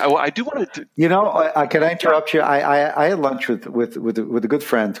 But I do want to. Can I interrupt you? I had lunch with a good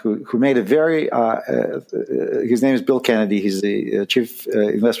friend who made a very. His name is Bill Kennedy. He's the chief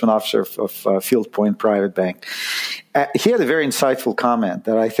investment officer of Field Point Private Bank. He had a very insightful comment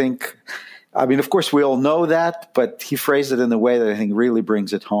that I think. I mean, of course, we all know that, but he phrased it in a way that I think really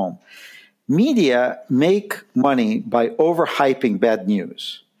brings it home. Media make money by overhyping bad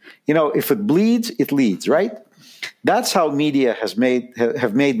news. If it bleeds, it leads, right? That's how media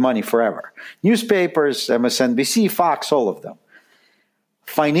have made money forever. Newspapers, MSNBC, Fox, all of them.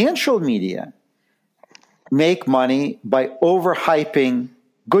 Financial media make money by overhyping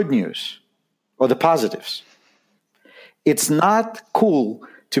good news or the positives. It's not cool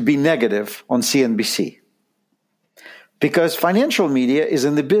to be negative on CNBC because financial media is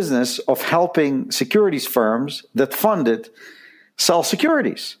in the business of helping securities firms that fund it sell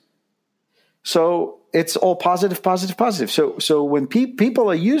securities. So it's all positive, positive, positive. So when people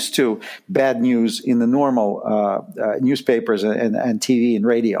are used to bad news in the normal newspapers and TV and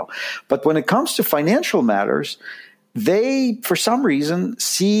radio, but when it comes to financial matters, they, for some reason,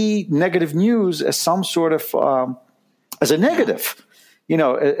 see negative news as some sort of as a negative,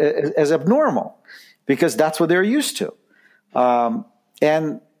 as abnormal, because that's what they're used to.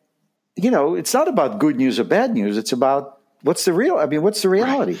 It's not about good news or bad news. It's about what's the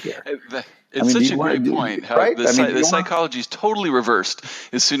reality here? It's such a great point. How right? The psychology is totally reversed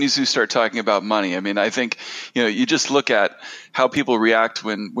as soon as you start talking about money. I mean, I think, you just look at how people react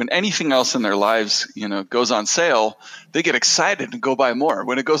when anything else in their lives, goes on sale, they get excited and go buy more.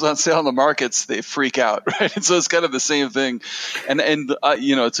 When it goes on sale in the markets, they freak out, right? And so it's kind of the same thing. And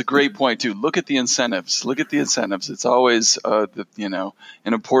it's a great point too. Look at the incentives. It's always, an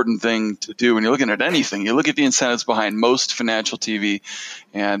important thing to do when you're looking at anything. You look at the incentives behind most financial TV,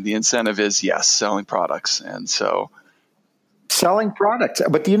 and the incentive is, yes, selling products. And so selling products.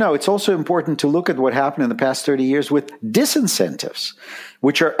 But, it's also important to look at what happened in the past 30 years with disincentives,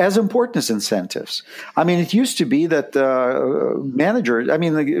 which are as important as incentives. I mean, it used to be that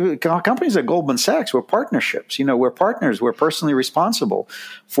companies like Goldman Sachs were partnerships. We're partners. We're personally responsible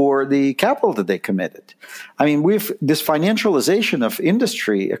for the capital that they committed. I mean, we've this financialization of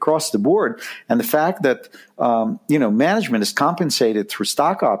industry across the board, and the fact that management is compensated through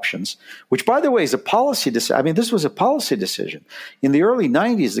stock options, which, by the way, is a policy decision. I mean, this was a policy decision. In the early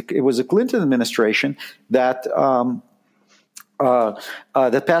 90s, it was the Clinton administration that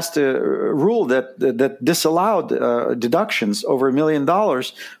passed a rule that disallowed deductions over $1 million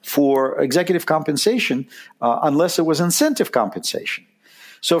for executive compensation unless it was incentive compensation.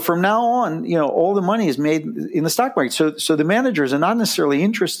 So from now on, all the money is made in the stock market. So the managers are not necessarily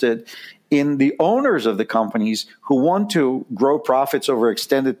interested in the owners of the companies who want to grow profits over an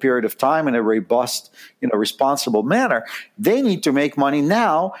extended period of time in a robust, responsible manner. They need to make money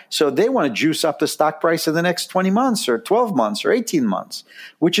now, so they want to juice up the stock price in the next 20 months or 12 months or 18 months,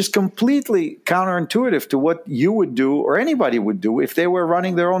 which is completely counterintuitive to what you would do or anybody would do if they were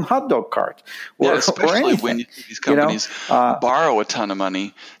running their own hot dog cart or, especially or when these companies borrow a ton of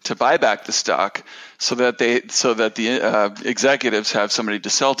money to buy back the stock so that the executives have somebody to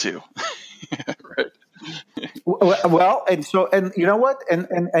sell to. Right. Well, and you know what?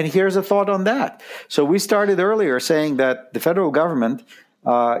 And here's a thought on that. So we started earlier saying that the federal government,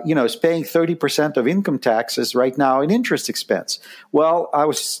 is paying 30% of income taxes right now in interest expense. Well, I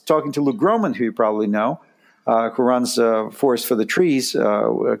was talking to Luke Groman, who you probably know, who runs Forest for the Trees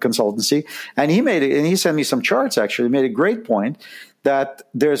consultancy, and he sent me some charts. Actually, he made a great point that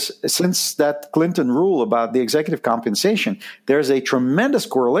since that Clinton rule about the executive compensation, there's a tremendous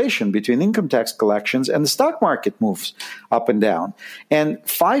correlation between income tax collections and the stock market moves up and down. And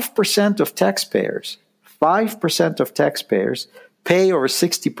 5% of taxpayers pay over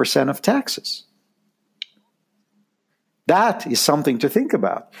 60% of taxes. That is something to think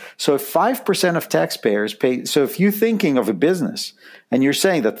about. So if 5% of taxpayers pay, so if you're thinking of a business and you're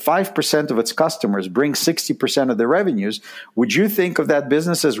saying that 5% of its customers bring 60% of the revenues, would you think of that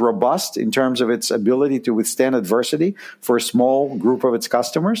business as robust in terms of its ability to withstand adversity for a small group of its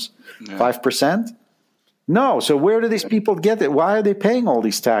customers? Yeah. 5%? No. So where do these people get it? Why are they paying all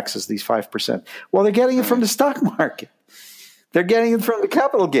these taxes, these 5%? Well, they're getting it from the stock market. They're getting it from the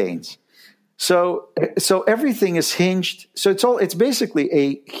capital gains. So everything is hinged. So it's basically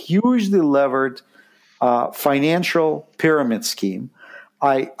a hugely levered financial pyramid scheme.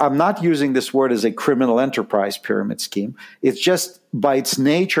 I'm not using this word as a criminal enterprise pyramid scheme. It's just by its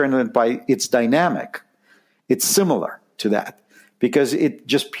nature and by its dynamic, it's similar to that because it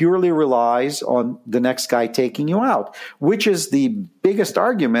just purely relies on the next guy taking you out, which is the biggest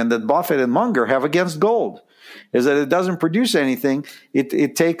argument that Buffett and Munger have against gold. is that it doesn't produce anything.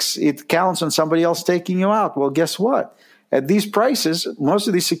 It counts on somebody else taking you out. Well, guess what? At these prices, most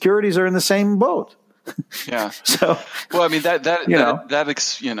of these securities are in the same boat. Yeah. So, well, I mean that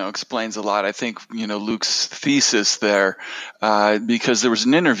explains a lot. I think Luke's thesis there, because there was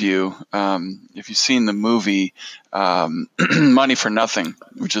an interview. If you've seen the movie Money for Nothing,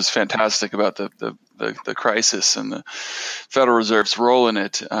 which is fantastic about the crisis and the Federal Reserve's role in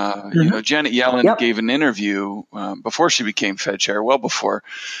it. Janet Yellen gave an interview before she became Fed chair, well before.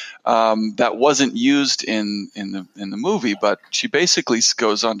 That wasn't used in the movie, but she basically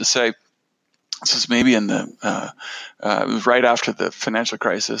goes on to say. This was maybe it was right after the financial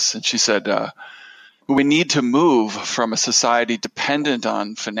crisis. And she said, we need to move from a society dependent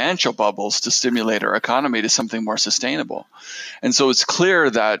on financial bubbles to stimulate our economy to something more sustainable. And so it's clear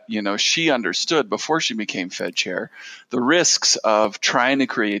that, she understood before she became Fed chair, the risks of trying to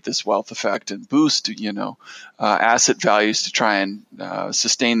create this wealth effect and boost, asset values to try and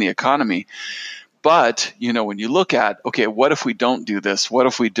sustain the economy. But, when you look at, okay, what if we don't do this? What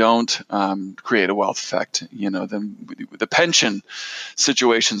if we don't create a wealth effect? Then the pension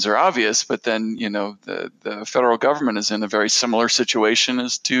situations are obvious, but then, the federal government is in a very similar situation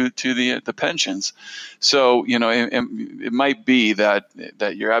as to the pensions. So, it might be that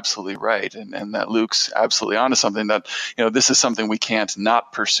you're absolutely right and that Luke's absolutely onto something that, this is something we can't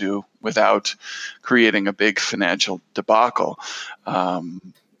not pursue without creating a big financial debacle.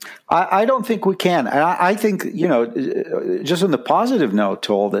 I don't think we can. And I think, just on the positive note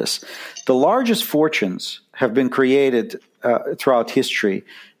to all this, the largest fortunes have been created throughout history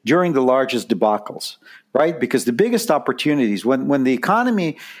during the largest debacles, right? Because the biggest opportunities, when the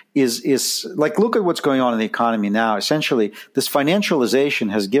economy is like, look at what's going on in the economy now. Essentially, this financialization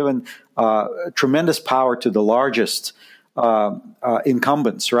has given tremendous power to the largest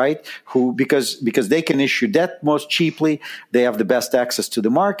incumbents, right? Who because they can issue debt most cheaply, they have the best access to the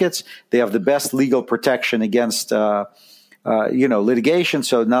markets, they have the best legal protection against litigation.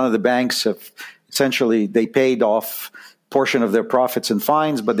 So none of the banks have essentially they paid off portion of their profits in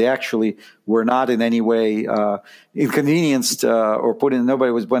fines, but they actually were not in any way inconvenienced or put in.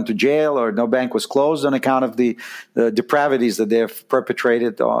 Nobody went to jail, or no bank was closed on account of the depravities that they have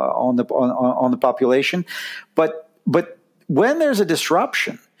perpetrated on the population, but when there's a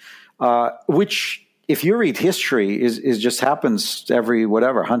disruption, which if you read history is just happens every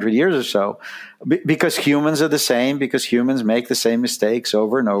 100 years or so, because humans are the same, because humans make the same mistakes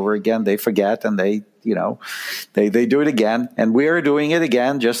over and over again. They forget and they do it again, and we are doing it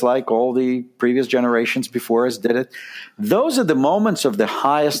again, just like all the previous generations before us did it. Those are the moments of the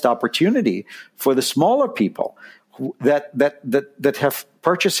highest opportunity for the smaller people that have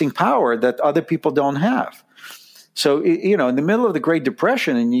purchasing power that other people don't have. So, in the middle of the Great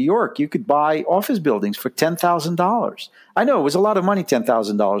Depression in New York, you could buy office buildings for $10,000. I know it was a lot of money,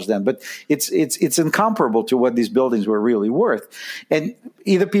 $10,000 then, but it's incomparable to what these buildings were really worth. And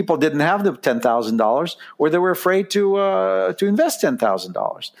either people didn't have the $10,000 or they were afraid to invest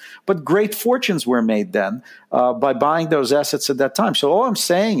 $10,000. But great fortunes were made then by buying those assets at that time. So all I'm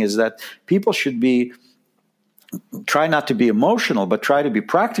saying is that people should try not to be emotional, but try to be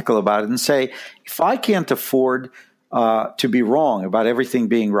practical about it and say, if I can't afford to be wrong about everything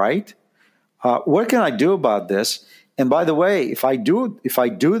being right, what can I do about this? And by the way, if I do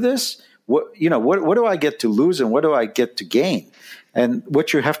this, what do I get to lose and what do I get to gain? And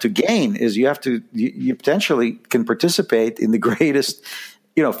what you have to gain is you potentially can participate in the greatest,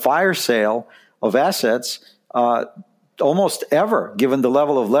 fire sale of assets almost ever, given the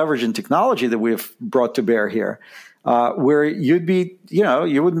level of leverage and technology that we've brought to bear here, where you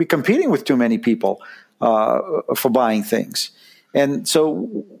wouldn't be competing with too many people for buying things. And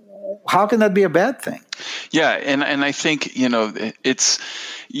so how can that be a bad thing? Yeah. And I think, it's,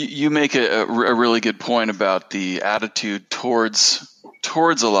 you make a really good point about the attitude towards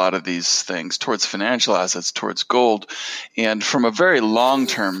a lot of these things, towards financial assets, towards gold. And from a very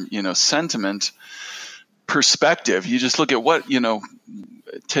long-term, sentiment perspective, you just look at what,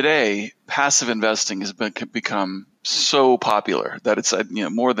 today passive investing has become so popular that it's,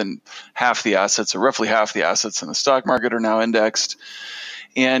 more than half the assets, or roughly half the assets in the stock market, are now indexed.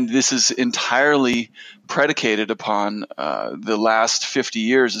 And this is entirely predicated upon the last 50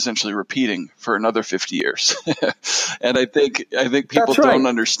 years essentially repeating for another 50 years. And I think people don't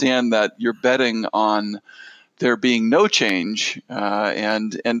understand that you're betting on there being no change,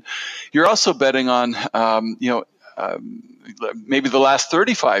 and you're also betting on maybe the last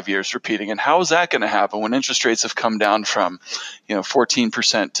 35 years repeating. And how is that going to happen when interest rates have come down from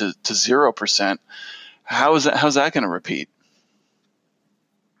 14% to 0%? How's that going to repeat?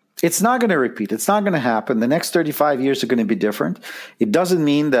 It's not going to repeat. It's not going to happen. The next 35 years are going to be different. It doesn't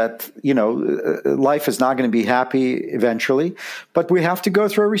mean that, life is not going to be happy eventually, but we have to go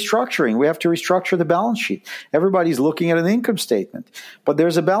through a restructuring. We have to restructure the balance sheet. Everybody's looking at an income statement, but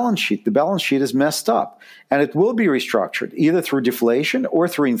there's a balance sheet. The balance sheet is messed up, and it will be restructured either through deflation or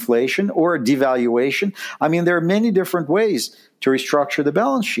through inflation or devaluation. I mean, there are many different ways to restructure the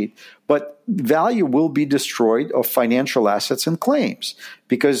balance sheet, but value will be destroyed of financial assets and claims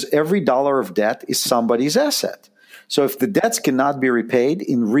because every dollar of debt is somebody's asset. So if the debts cannot be repaid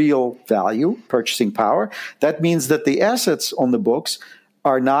in real value, purchasing power, that means that the assets on the books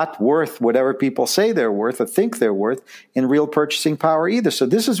are not worth whatever people say they're worth or think they're worth in real purchasing power either. So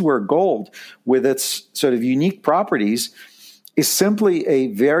this is where gold, with its sort of unique properties, is simply a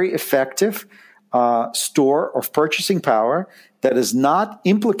very effective store of purchasing power that is not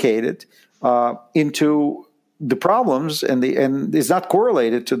implicated into the problems and is not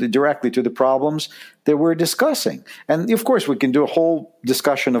correlated directly to the problems that we're discussing. And of course, we can do a whole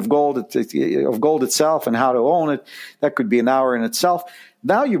discussion of gold itself and how to own it. That could be an hour in itself.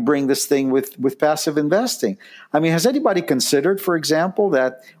 Now you bring this thing with passive investing. I mean, has anybody considered, for example,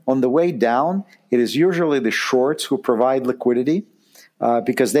 that on the way down, it is usually the shorts who provide liquidity?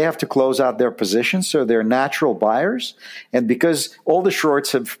 Because they have to close out their positions, so they're natural buyers. And because all the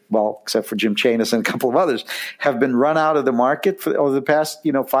shorts have, well, except for Jim Chanos and a couple of others, have been run out of the market over the past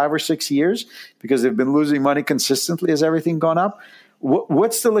 5 or 6 years because they've been losing money consistently as everything gone up.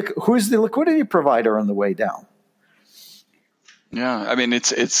 Who's the liquidity provider on the way down? Yeah, I mean,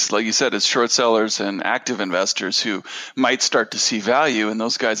 it's like you said, it's short sellers and active investors who might start to see value, and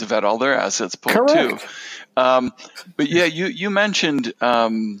those guys have had all their assets pulled too. But yeah, you mentioned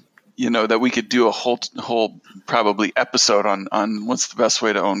that we could do a whole probably episode on what's the best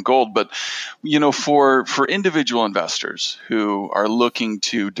way to own gold. But for individual investors who are looking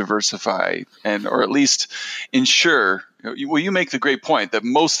to diversify or at least ensure. Well, you make the great point that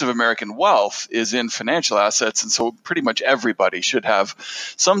most of American wealth is in financial assets, and so pretty much everybody should have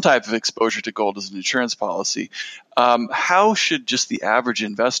some type of exposure to gold as an insurance policy. How should just the average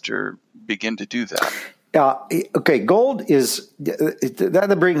investor begin to do that? Okay, gold is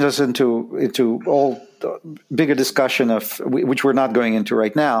that brings us into all bigger discussion of which we're not going into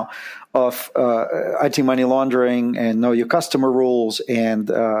right now of anti-money laundering and know your customer rules and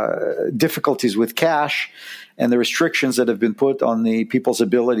difficulties with cash and the restrictions that have been put on the people's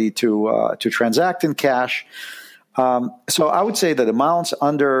ability to transact in cash. So I would say that amounts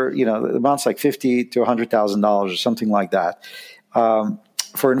under amounts like $50,000 to $100,000 or something like that.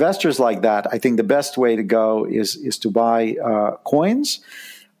 For investors like that, I think the best way to go is to buy coins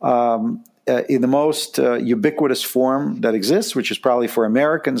in the most ubiquitous form that exists, which is probably for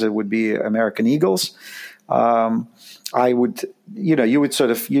Americans. It would be American Eagles. I would, you would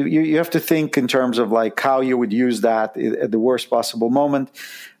sort of you have to think in terms of like how you would use that at the worst possible moment,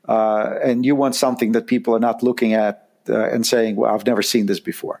 and you want something that people are not looking at and saying, well, I've never seen this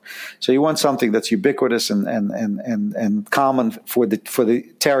before. So you want something that's ubiquitous and common for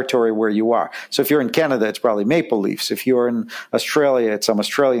the territory where you are. So if you're in Canada, it's probably Maple Leafs. If you're in Australia, it's some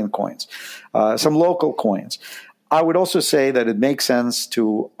Australian coins, some local coins. I would also say that it makes sense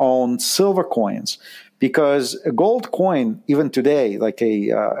to own silver coins because a gold coin, even today, like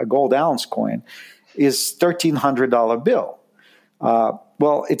a gold ounce coin, is $1,300 bill.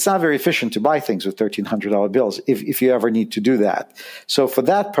 Well, it's not very efficient to buy things with $1,300 bills if you ever need to do that. So for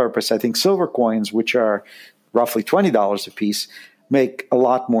that purpose, I think silver coins, which are roughly $20 a piece, make a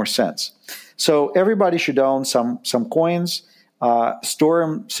lot more sense. So everybody should own some coins, store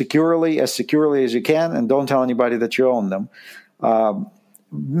them securely as you can, and don't tell anybody that you own them.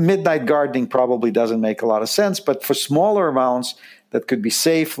 Midnight gardening probably doesn't make a lot of sense, but for smaller amounts that could be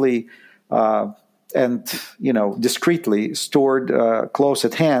safely and discreetly stored close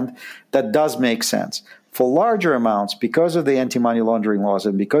at hand, that does make sense. For larger amounts, because of the anti-money laundering laws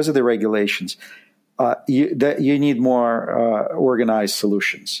and because of the regulations, you need more organized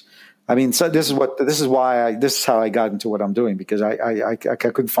solutions. I mean, so this is how I got into what I'm doing, because I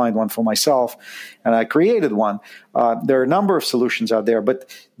couldn't find one for myself, and I created one. There are a number of solutions out there,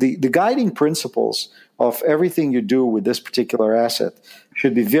 but the guiding principles of everything you do with this particular asset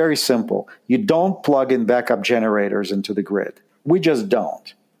should be very simple. You don't plug in backup generators into the grid. We just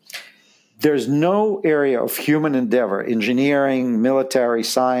don't. There's no area of human endeavor, engineering, military,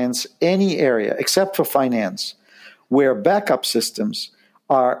 science, any area except for finance, where backup systems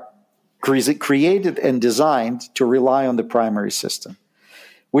are created and designed to rely on the primary system,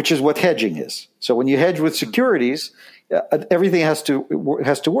 which is what hedging is. So when you hedge with securities, everything has to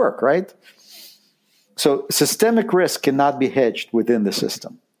work, right? So systemic risk cannot be hedged within the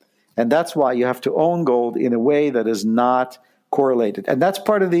system. And that's why you have to own gold in a way that is not correlated. And that's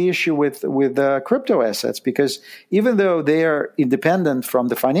part of the issue with crypto assets, because even though they are independent from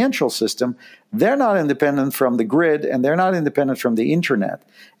the financial system, they're not independent from the grid, and they're not independent from the internet.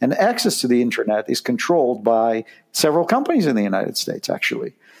 And access to the internet is controlled by several companies in the United States,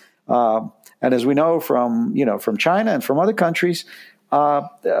 actually. And as we know from China and from other countries,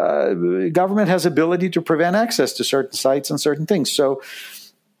 government has ability to prevent access to certain sites and certain things. So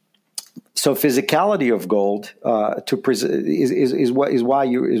physicality of gold is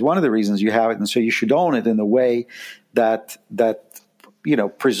one of the reasons you have it, and so you should own it in a way that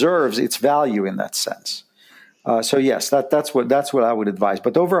preserves its value in that sense. So yes, that's what I would advise.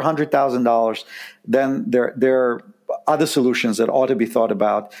 But over $100,000, then there are other solutions that ought to be thought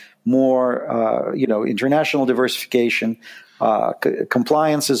about more. International diversification,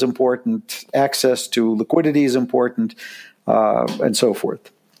 compliance is important, access to liquidity is important, and so forth.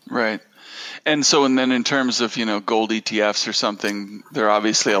 Right. And so, and then in terms of, gold ETFs or something, they're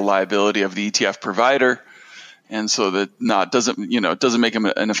obviously a liability of the ETF provider. And so that doesn't make them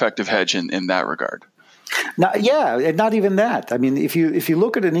an effective hedge in that regard. And not even that. I mean, if you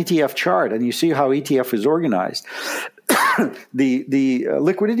look at an ETF chart and you see how ETF is organized, the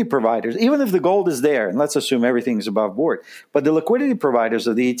liquidity providers, even if the gold is there, and let's assume everything is above board, but the liquidity providers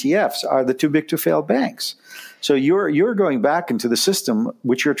of the ETFs are the too big to fail banks. So you're going back into the system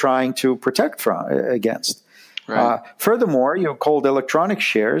which you're trying to protect against. Right. Furthermore, you hold electronic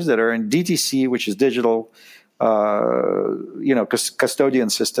shares that are in DTC, which is digital,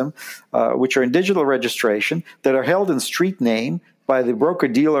 custodian system, which are in digital registration, that are held in street name by the broker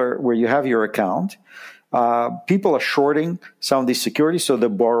dealer where you have your account. People are shorting some of these securities, so they're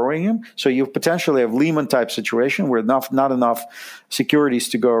borrowing them. So you potentially have Lehman type situation where not enough securities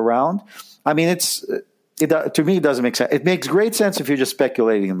to go around. I mean, to me, it doesn't make sense. It makes great sense if you're just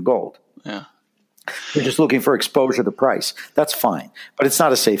speculating in gold. Yeah. You're just looking for exposure to price. That's fine, but it's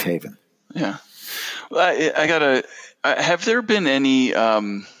not a safe haven. Yeah. Well, have there been any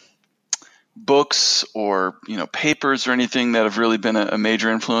books or papers or anything that have really been a major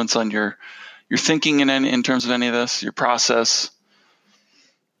influence on your thinking in terms of any of this, your process?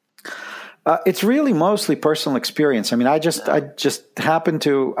 It's really mostly personal experience. I mean, I just happen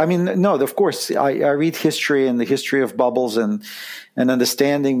to. I mean, no, of course, I read history and the history of bubbles and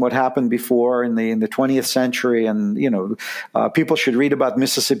understanding what happened before in the 20th century. And people should read about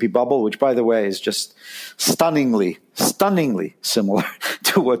Mississippi bubble, which, by the way, is just stunningly similar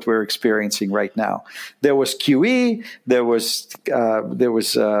to what we're experiencing right now. There was QE, there was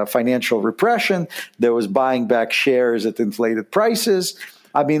financial repression, there was buying back shares at inflated prices.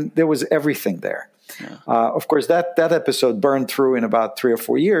 I mean, there was everything there. Yeah. Of course, that episode burned through in about 3 or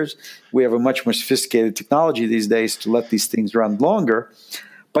 4 years. We have a much more sophisticated technology these days to let these things run longer.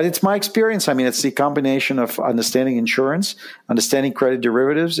 But it's my experience. I mean, it's the combination of understanding insurance, understanding credit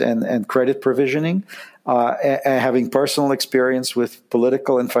derivatives and credit provisioning, and having personal experience with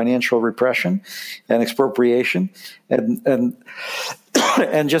political and financial repression and expropriation, and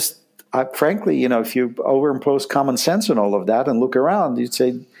just frankly, if you overimpose common sense on all of that and look around, you'd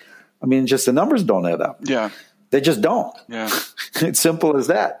say, I mean, just the numbers don't add up. Yeah. They just don't. Yeah. It's simple as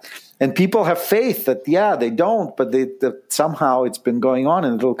that. And people have faith that, they don't, but that somehow it's been going on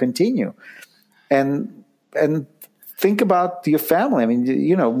and it'll continue. And think about your family. I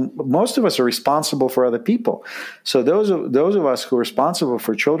mean, most of us are responsible for other people. So those of us who are responsible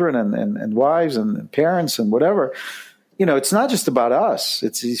for children and wives and parents and whatever, it's not just about us.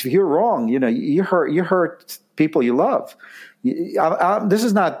 It's if you're wrong, you hurt people you love. This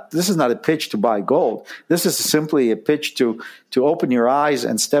is not a pitch to buy gold. This is simply a pitch to open your eyes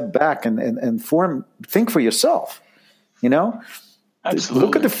and step back and think for yourself. Absolutely.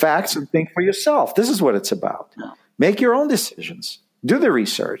 Look at the facts and think for yourself. This is what it's about. Yeah. Make your own decisions. Do the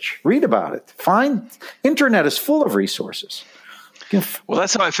research. Read about it. Internet is full of resources. Well,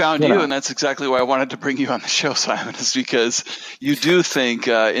 that's how I found you, and that's exactly why I wanted to bring you on the show, Simon, is because you do think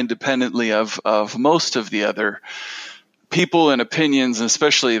independently of most of the other people and opinions, and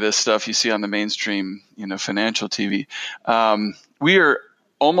especially this stuff you see on the mainstream, financial TV. We are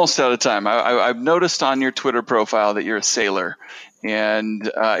almost out of time. I've noticed on your Twitter profile that you're a sailor, and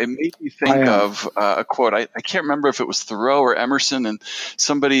it made me think of a quote. I can't remember if it was Thoreau or Emerson, and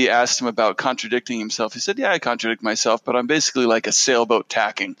somebody asked him about contradicting himself. He said, I contradict myself, but I'm basically like a sailboat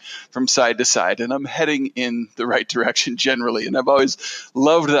tacking from side to side, and I'm heading in the right direction generally. And I've always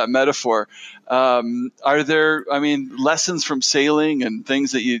loved that metaphor. Are there, lessons from sailing and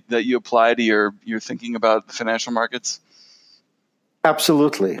things that you apply to your thinking about the financial markets?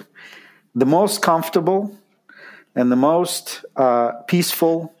 Absolutely. The most comfortable and the most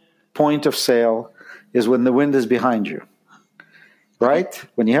peaceful point of sail is when the wind is behind you, right?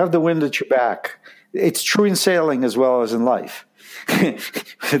 When you have the wind at your back. It's true in sailing as well as in life.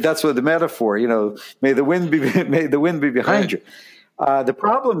 That's what the metaphor, may the wind be behind you. The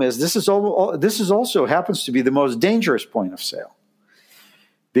problem is this is also happens to be the most dangerous point of sail,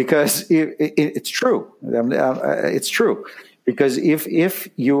 because it's true. It's true, because if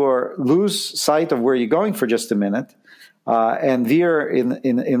you lose sight of where you're going for just a minute and veer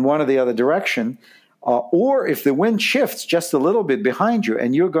in one or the other direction, or if the wind shifts just a little bit behind you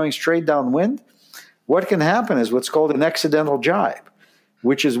and you're going straight downwind, what can happen is what's called an accidental jibe,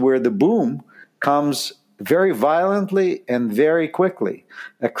 which is where the boom comes very violently and very quickly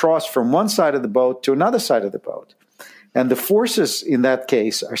across from one side of the boat to another side of the boat. And the forces in that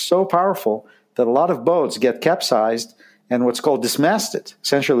case are so powerful that a lot of boats get capsized and what's called dismasted,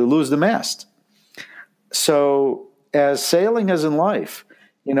 essentially lose the mast. So as sailing as in life,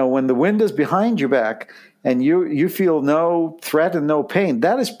 when the wind is behind your back and you feel no threat and no pain,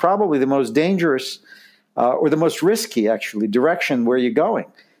 that is probably the most dangerous or the most risky, actually, direction where you're going.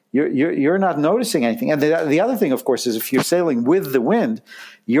 You're not noticing anything. And the other thing, of course, is if you're sailing with the wind,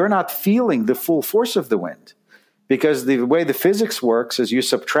 you're not feeling the full force of the wind, because the way the physics works is you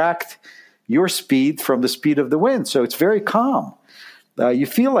subtract your speed from the speed of the wind. So it's very calm. You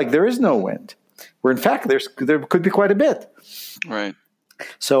feel like there is no wind, where in fact there could be quite a bit. Right.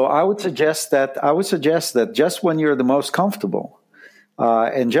 So I would suggest that just when you're the most comfortable,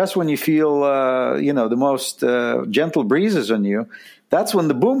 and just when you feel the most gentle breezes on you, that's when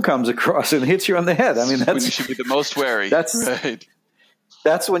the boom comes across and hits you on the head. I mean, that's when you should be the most wary. That's right.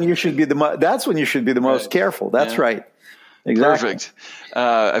 That's when you should be the most careful. That's right. Exactly. Perfect.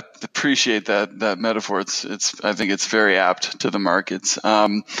 I appreciate that metaphor. I think it's very apt to the markets.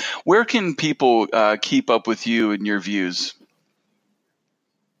 Where can people keep up with you and your views?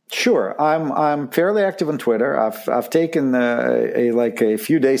 Sure, I'm fairly active on Twitter. I've taken a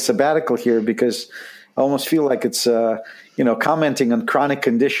few days sabbatical here because I almost feel like it's commenting on chronic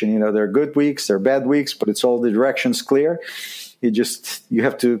condition. There are good weeks, there are bad weeks, but it's all the directions clear. You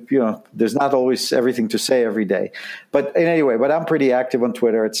have to, there's not always everything to say every day. But anyway, I'm pretty active on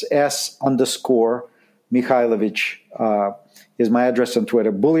Twitter. It's S_Mikhailovich is my address on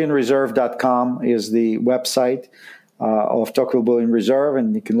Twitter. BullionReserve.com is the website of Tocqueville Bullion Reserve,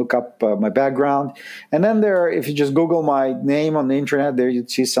 and you can look up my background. And then if you just Google my name on the internet, there you'd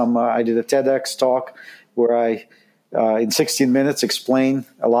see I did a TEDx talk where I, in 16 minutes, explain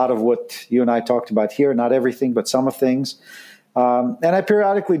a lot of what you and I talked about here, not everything, but some of things. And I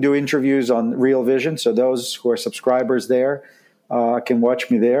periodically do interviews on Real Vision, so those who are subscribers there can watch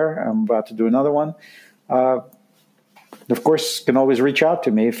me there. I'm about to do another one. Of course, you can always reach out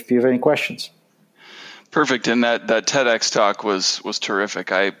to me if you have any questions. Perfect. And that TEDx talk was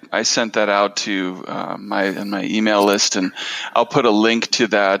terrific. I sent that out to my email list, and I'll put a link to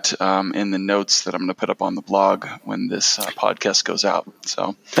that in the notes that I'm going to put up on the blog when this podcast goes out.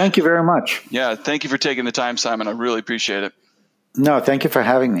 So thank you very much. Yeah, thank you for taking the time, Simon. I really appreciate it. No, thank you for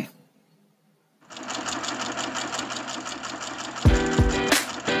having me.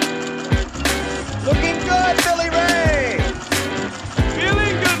 Looking good, Billy Ray.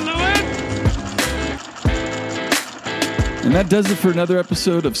 Feeling good, Louis. And that does it for another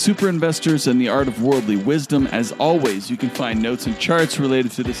episode of Super Investors and the Art of Worldly Wisdom. As always, you can find notes and charts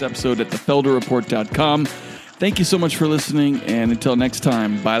related to this episode at thefelderreport.com. Thank you so much for listening, and until next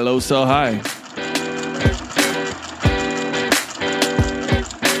time, buy low, sell high.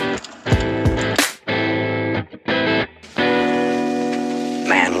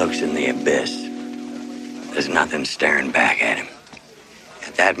 Man looks in the abyss. There's nothing staring back at him.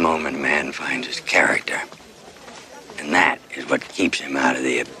 At that moment, man finds his character. And that is what keeps him out of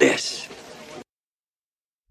the abyss.